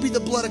future, what will be the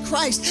blood of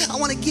Christ. I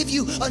want to give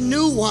you a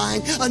new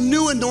wine, a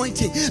new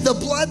anointing. The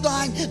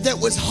bloodline that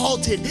was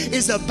halted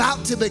is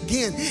about to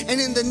begin. And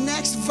in the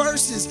next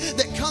verses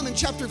that come in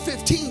chapter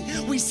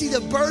 15, we see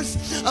the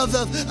birth of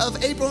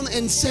Abram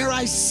and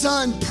Sarai's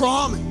son,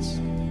 promise.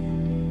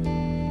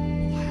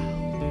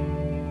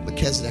 Wow.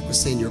 Melchizedek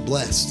was saying, you're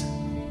blessed.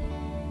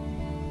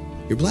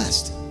 You're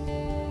blessed.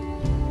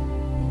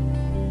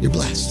 You're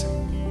blessed.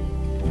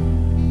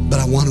 But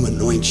I want to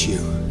anoint you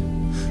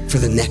for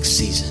the next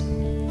season.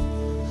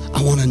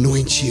 I want to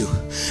anoint you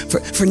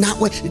for not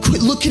what,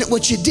 quit looking at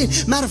what you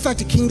did. Matter of fact,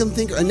 a kingdom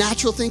thinker, a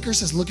natural thinker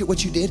says, look at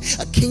what you did.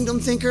 A kingdom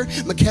thinker,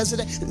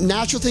 Melchizedek,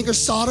 natural thinker,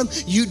 Sodom,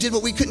 you did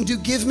what we couldn't do,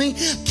 give me.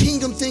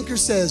 Kingdom thinker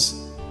says,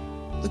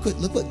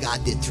 look what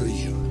God did through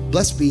you.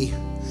 Blessed be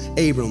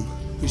Abram,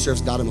 who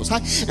serves God of Most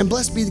High, and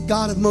blessed be the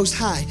God of Most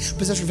High,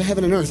 possessor of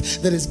heaven and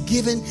earth, that has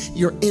given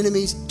your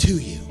enemies to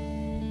you.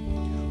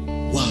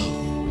 Whoa.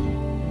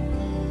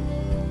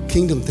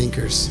 Kingdom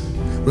thinkers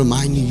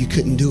remind you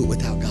couldn't do it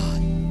without God.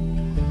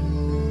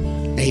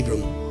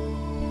 Abram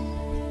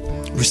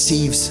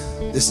receives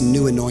this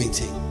new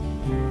anointing,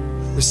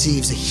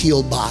 receives a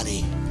healed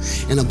body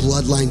and a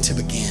bloodline to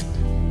begin.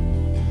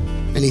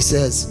 And he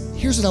says,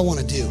 here's what I want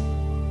to do.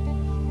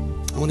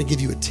 I want to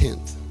give you a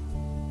tenth.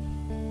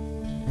 I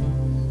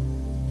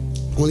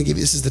want to give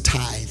you, this is the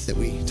tithe that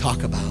we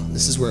talk about.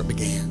 This is where it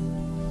began.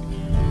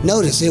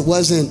 Notice it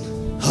wasn't,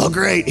 oh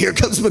great, here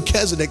comes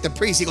Melchizedek, the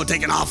priest, he's going to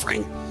take an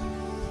offering.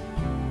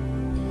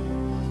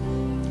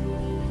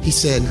 He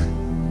said,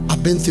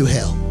 I've been through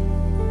hell.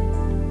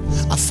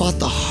 I fought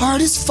the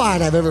hardest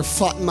fight I've ever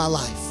fought in my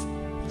life.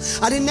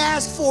 I didn't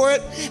ask for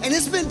it, and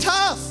it's been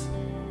tough.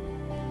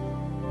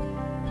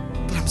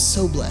 But I'm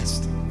so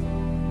blessed.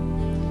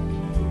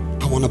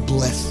 I want to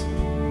bless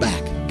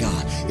back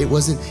God. It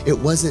wasn't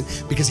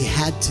because he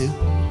had to.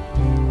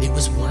 It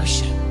was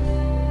worship.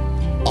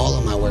 All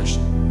of my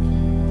worship.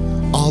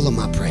 All of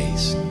my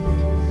praise.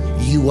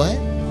 You what?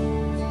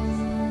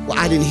 Well,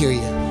 I didn't hear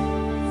you.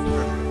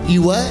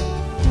 You what?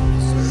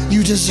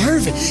 You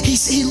deserve it.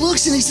 He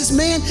looks and he says,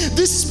 man,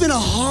 this has been a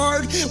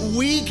hard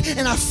week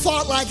and I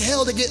fought like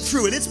hell to get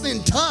through it. It's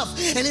been tough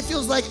and it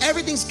feels like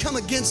everything's come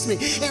against me.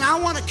 And I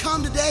want to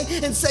come today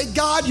and say,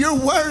 God, you're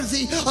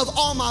worthy of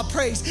all my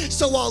praise.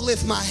 So I'll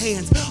lift my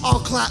hands.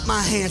 I'll clap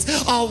my hands.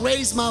 I'll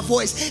raise my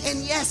voice.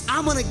 And yes,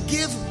 I'm going to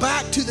give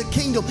back to the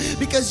kingdom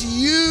because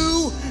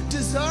you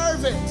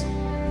deserve it.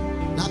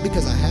 Not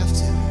because I have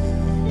to,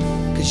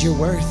 because you're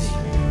worthy.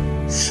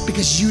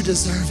 Because you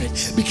deserve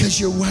it, because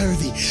you're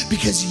worthy,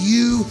 because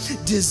you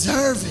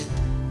deserve it.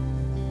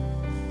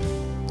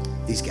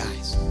 These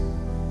guys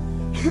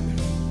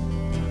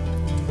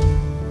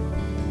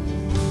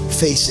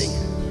facing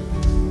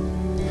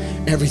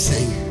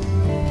everything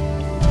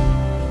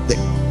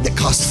that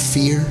caused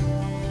fear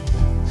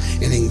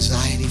and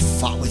anxiety,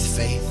 fought with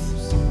faith.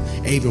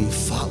 Abram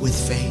fought with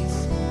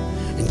faith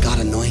and God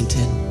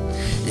anointed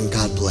and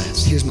God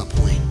blessed. Here's my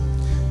point.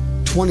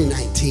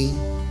 2019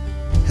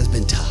 has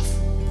been tough.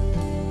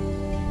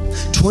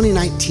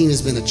 2019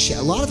 has been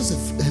a lot of us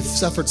have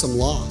suffered some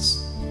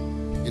loss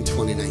in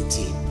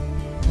 2019.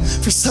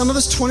 For some of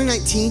us,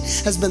 2019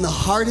 has been the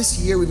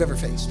hardest year we've ever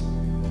faced.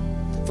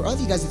 For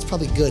other you guys, it's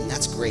probably good, and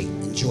that's great.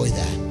 Enjoy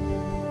that.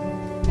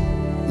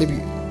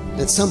 Maybe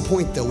at some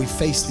point, though, we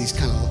face these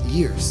kind of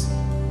years.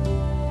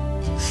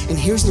 And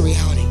here's the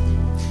reality.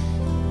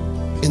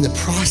 In the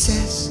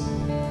process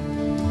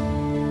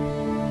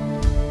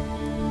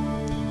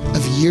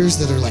of years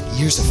that are like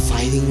years of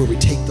fighting where we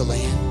take the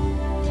land,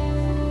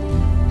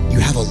 you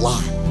have a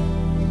lot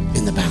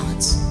in the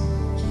balance.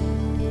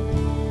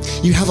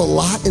 You have a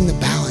lot in the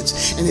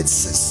balance, and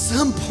it's at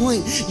some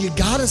point you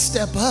gotta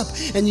step up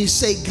and you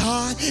say,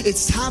 God,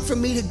 it's time for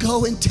me to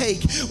go and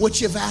take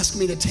what you've asked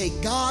me to take.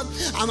 God,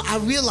 I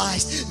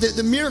realize that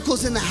the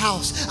miracle's in the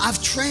house.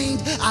 I've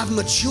trained, I've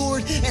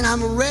matured, and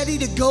I'm ready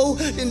to go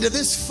into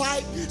this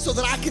fight so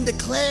that I can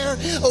declare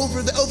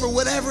over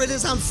whatever it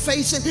is I'm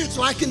facing,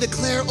 so I can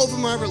declare over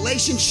my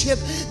relationship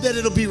that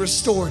it'll be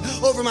restored.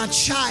 Over my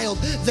child,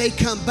 they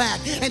come back.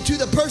 And to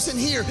the person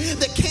here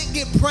that can't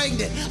get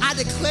pregnant, I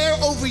declare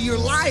over your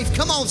life,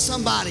 come on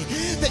somebody,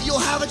 that you'll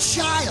have a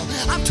child.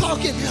 I'm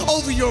talking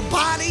over your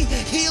body,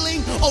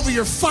 healing, over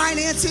your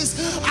finances,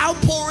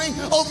 outpouring,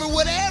 over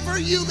whatever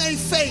you may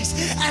face.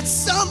 At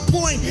some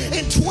point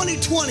in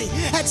 2020,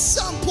 at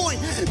some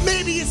point,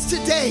 maybe it's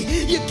today,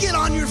 you get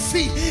on your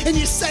feet and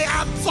you say,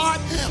 I've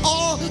fought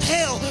all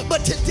hell,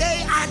 but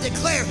today I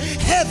declare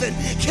heaven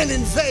can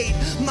invade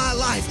my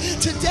life.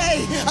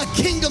 Today, a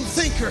kingdom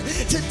thinker.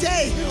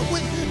 Today,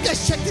 when,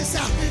 guys, check this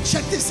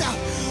out.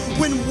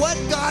 When what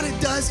God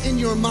does in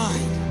your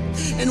mind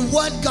and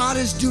what God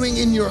is doing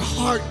in your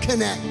heart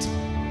connect,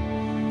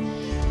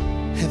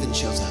 heaven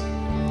shows up.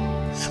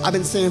 I've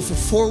been saying for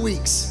 4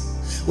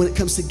 weeks, when it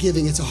comes to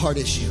giving, it's a heart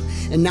issue.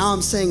 And now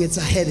I'm saying it's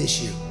a head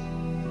issue.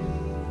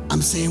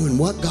 I'm saying when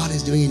what God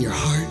is doing in your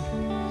heart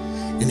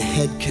and the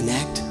head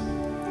connect,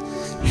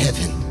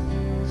 heaven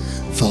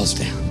falls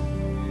down.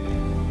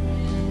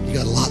 You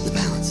got a lot in the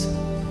balance.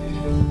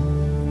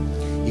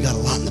 You got a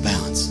lot in the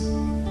balance.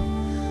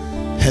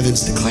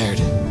 Heaven's declared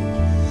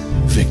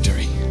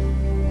victory.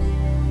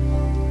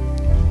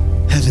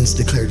 Heaven's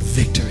declared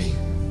victory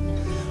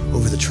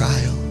over the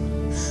trial,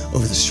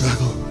 over the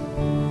struggle.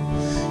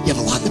 You have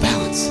a lot in the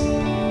balance.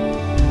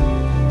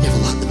 You have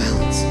a lot in the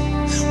balance.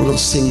 We're going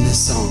to sing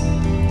this song.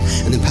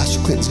 And then Pastor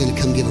Clinton's going to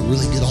come give a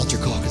really good altar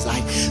call because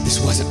this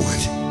wasn't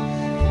one.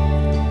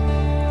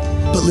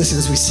 But listen,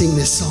 as we sing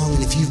this song,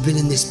 and if you've been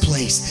in this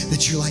place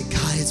that you're like,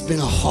 God, it's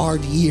been a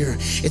hard year.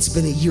 It's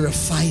been a year of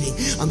fighting.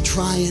 I'm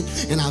trying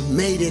and I've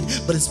made it,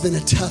 but it's been a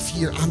tough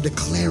year. I'm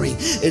declaring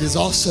it is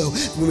also,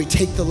 when we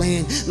take the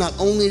land, not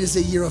only is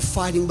it a year of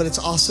fighting, but it's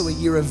also a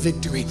year of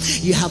victory.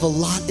 You have a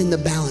lot in the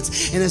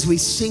balance. And as we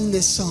sing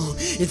this song,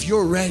 if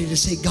you're ready to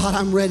say, God,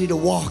 I'm ready to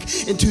walk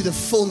into the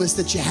fullness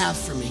that you have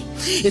for me.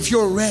 If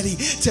you're ready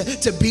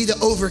to be the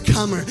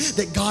overcomer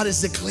that God has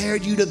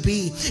declared you to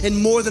be, and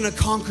more than a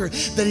conqueror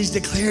that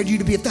he's declared you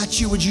to be. If that's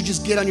you, would you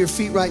just get on your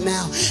feet right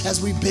now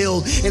as we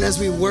build and as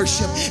we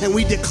worship and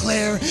we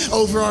declare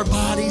over our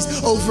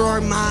bodies, over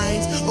our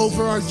minds,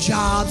 over our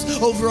jobs,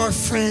 over our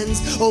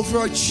friends, over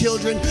our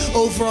children,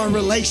 over our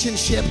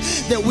relationship,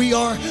 that we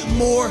are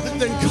more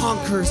than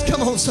conquerors.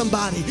 Come on,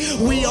 somebody.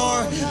 We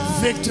are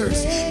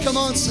victors. Come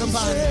on,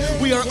 somebody.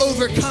 We are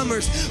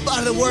overcomers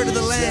by the word of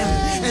the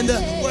Lamb and the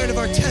word of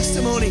our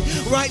testimony.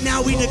 Right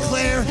now we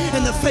declare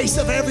in the face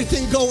of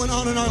everything going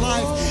on in our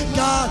life,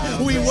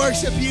 God, we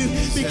worship you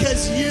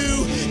because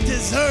you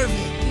deserve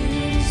it.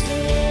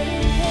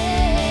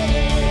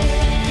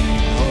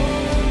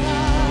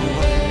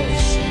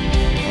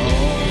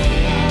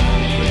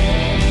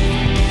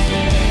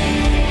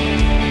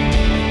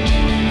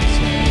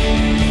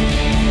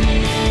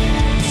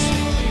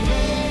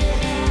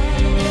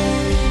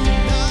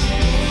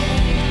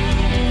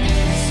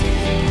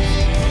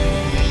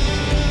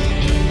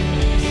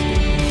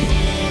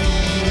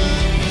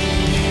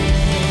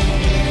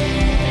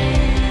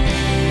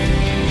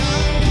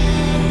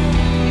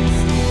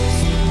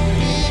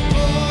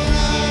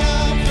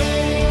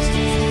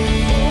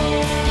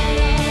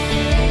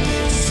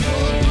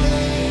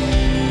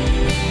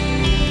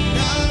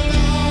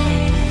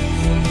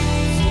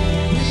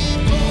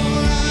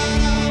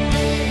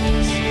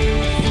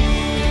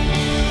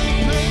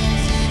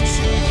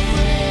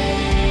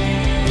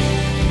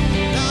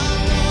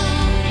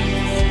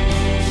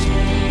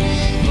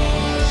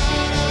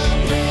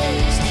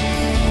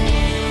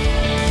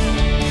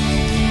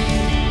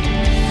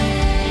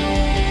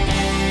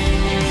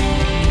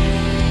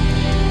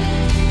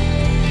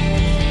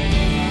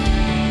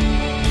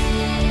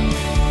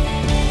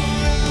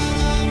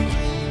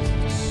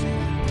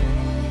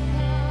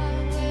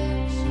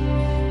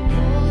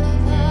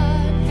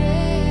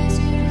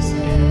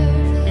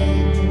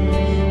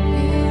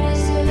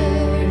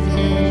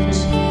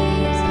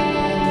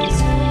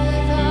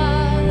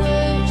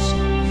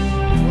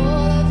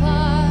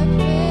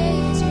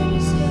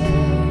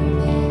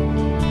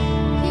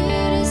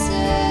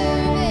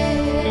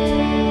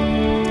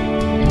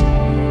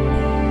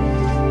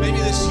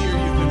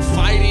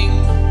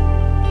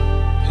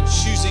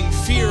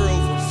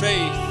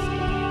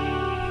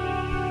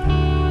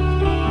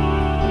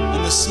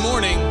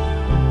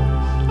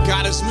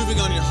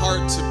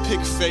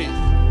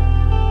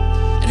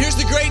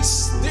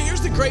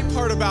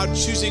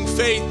 Choosing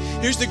faith.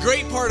 Here's the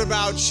great part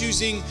about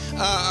choosing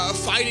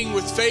fighting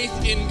with faith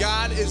in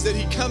God is that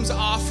he comes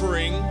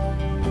offering,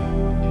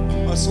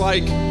 much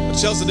like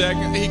Melchizedek,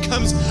 he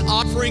comes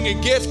offering a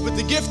gift, but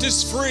the gift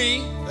is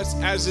free, that's,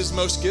 as is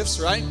most gifts,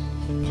 right?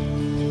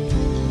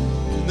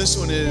 And this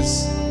one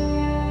is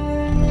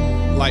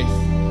life.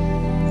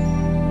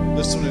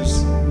 This one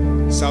is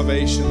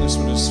salvation. This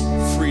one is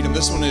freedom.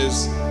 This one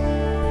is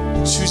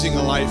choosing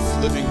a life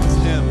living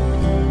with him,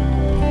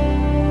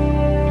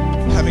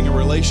 having a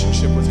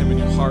relationship with him in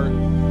your heart.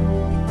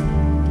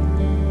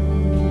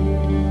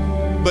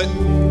 But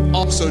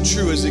also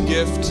true as a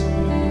gift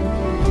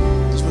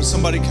is when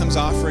somebody comes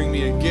offering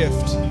me a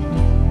gift,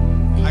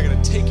 I gotta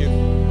take it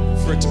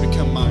for it to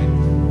become mine.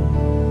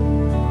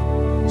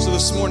 So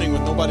this morning,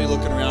 with nobody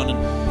looking around,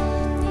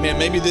 and man,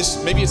 maybe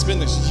it's been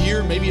this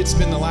year, maybe it's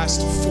been the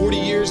last 40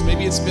 years,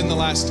 maybe it's been the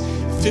last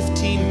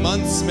 15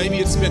 months, maybe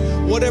it's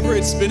been whatever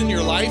it's been in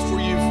your life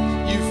where you've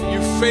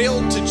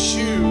failed to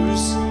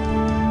choose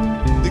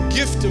the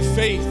gift of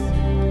faith,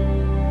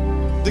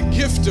 the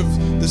gift of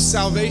the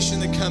salvation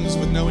that comes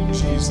with knowing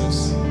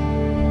Jesus.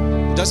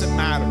 It doesn't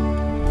matter.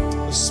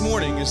 This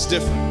morning is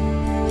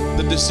different.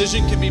 The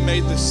decision can be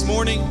made this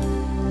morning,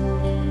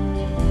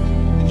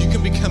 and you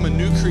can become a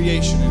new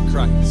creation in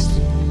Christ.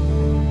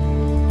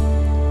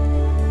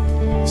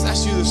 If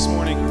that's you this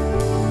morning,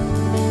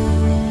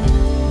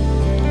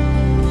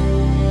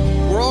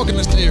 we're all going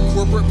to say a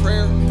corporate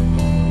prayer,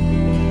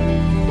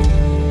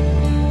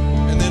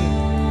 and then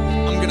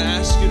I'm going to ask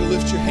ask you to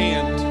lift your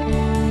hand,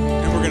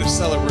 and we're going to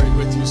celebrate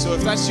with you. So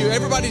if that's you,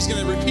 everybody's going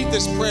to repeat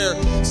this prayer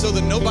so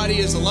that nobody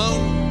is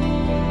alone.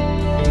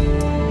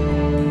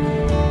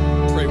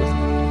 Pray with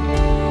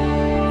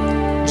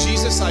me.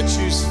 Jesus, I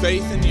choose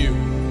faith in you.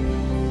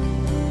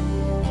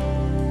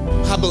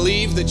 I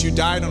believe that you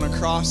died on a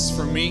cross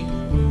for me.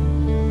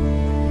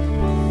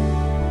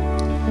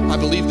 I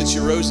believe that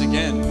you rose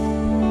again.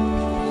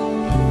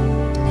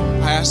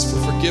 I ask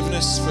for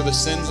forgiveness for the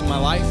sins of my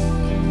life.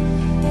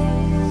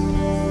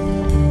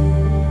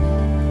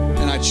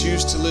 And I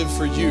choose to live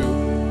for you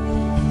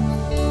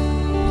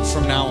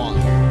from now on.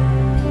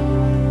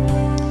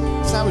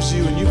 If that was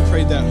you and you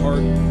prayed that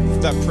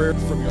prayer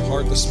from your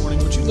heart this morning,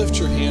 would you lift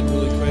your hand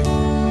really quick?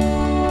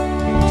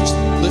 Just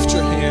lift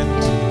your hand,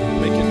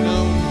 make it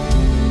known.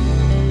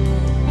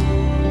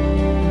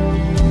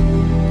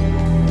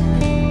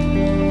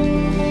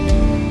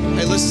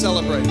 Hey, let's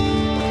celebrate.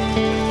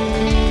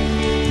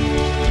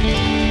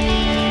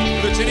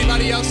 If there's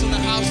anybody else in the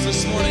house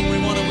this morning, we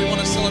want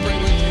to celebrate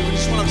with you. We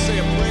just want to say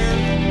a prayer.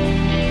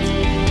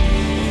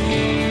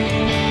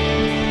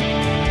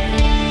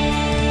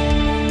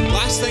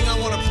 Last thing I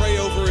want to pray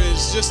over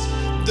is just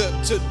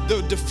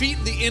to defeat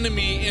the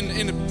enemy in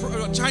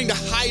trying to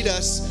hide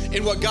us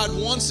in what God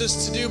wants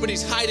us to do, but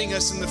he's hiding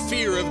us in the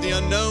fear of the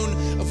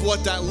unknown of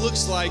what that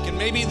looks like. And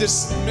maybe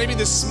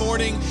this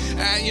morning,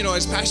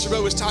 as Pastor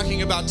Bo was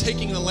talking about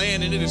taking the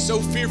land, and it is so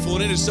fearful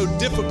and it is so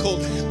difficult,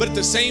 but at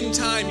the same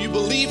time, you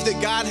believe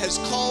that God has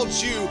called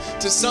you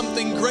to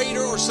something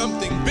greater or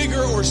something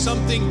bigger or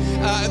something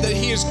that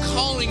he is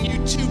calling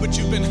you to, but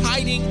you've been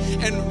hiding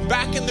and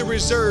back in the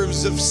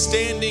reserves of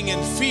standing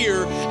in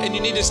fear, and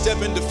you need to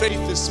step into faith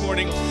this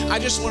morning.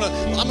 I'm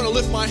going to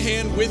lift my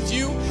hand with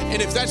you,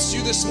 and if that's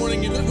you this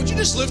morning, would you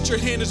just lift your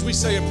hand as we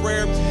say a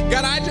prayer?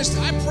 God, I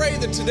pray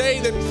that today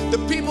that the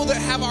people that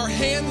have our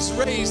hands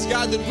raised,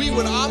 God, that we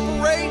would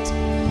operate,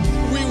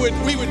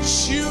 we would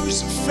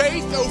choose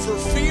faith over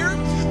fear.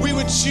 We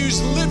would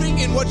choose living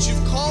in what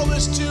you've called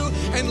us to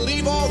and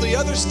leave all the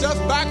other stuff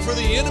back for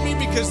the enemy,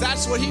 because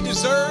that's what he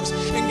deserves.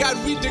 And God,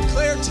 we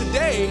declare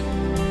today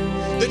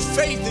that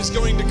faith is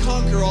going to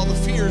conquer all the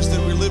fears that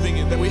we're living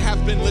in, that we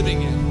have been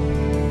living in.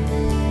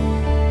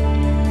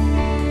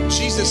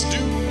 Jesus, do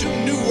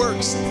new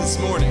works this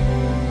morning.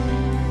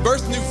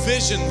 Birth new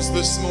visions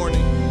this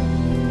morning.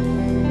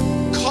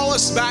 Call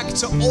us back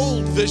to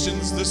old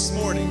visions this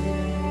morning.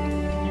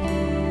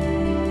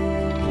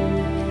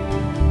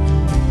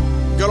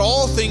 God,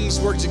 all things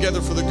work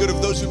together for the good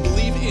of those who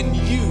believe in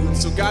you. And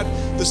so, God,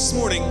 this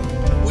morning,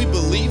 we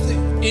believe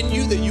in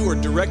you, that you are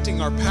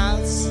directing our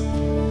paths.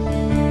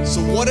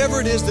 So whatever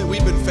it is that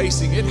we've been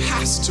facing, it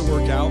has to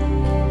work out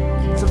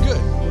for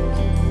good.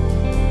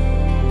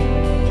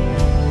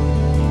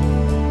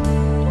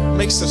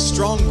 Makes us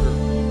stronger,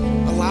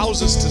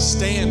 allows us to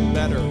stand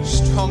better,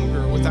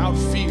 stronger, without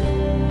fear.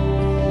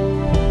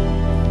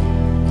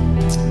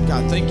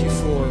 God, thank you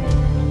for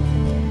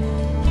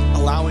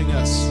allowing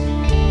us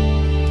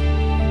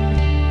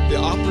the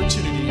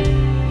opportunity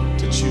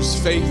to choose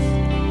faith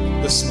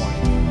this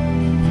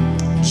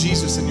morning.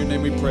 Jesus, in your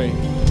name we pray.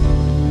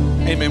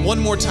 Amen. One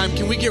more time,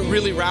 can we get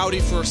really rowdy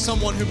for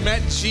someone who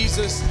met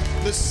Jesus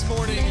this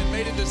morning and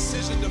made a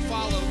decision to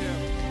follow him?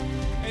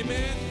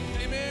 Amen.